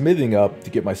getting my smithing up to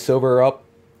get my silver up,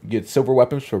 get silver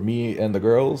weapons for me and the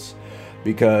girls,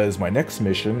 because my next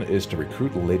mission is to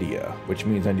recruit Lydia, which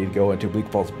means I need to go into Bleak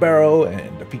Falls Barrow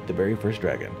and defeat the very first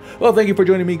dragon. Well, thank you for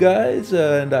joining me, guys,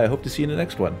 and I hope to see you in the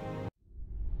next one.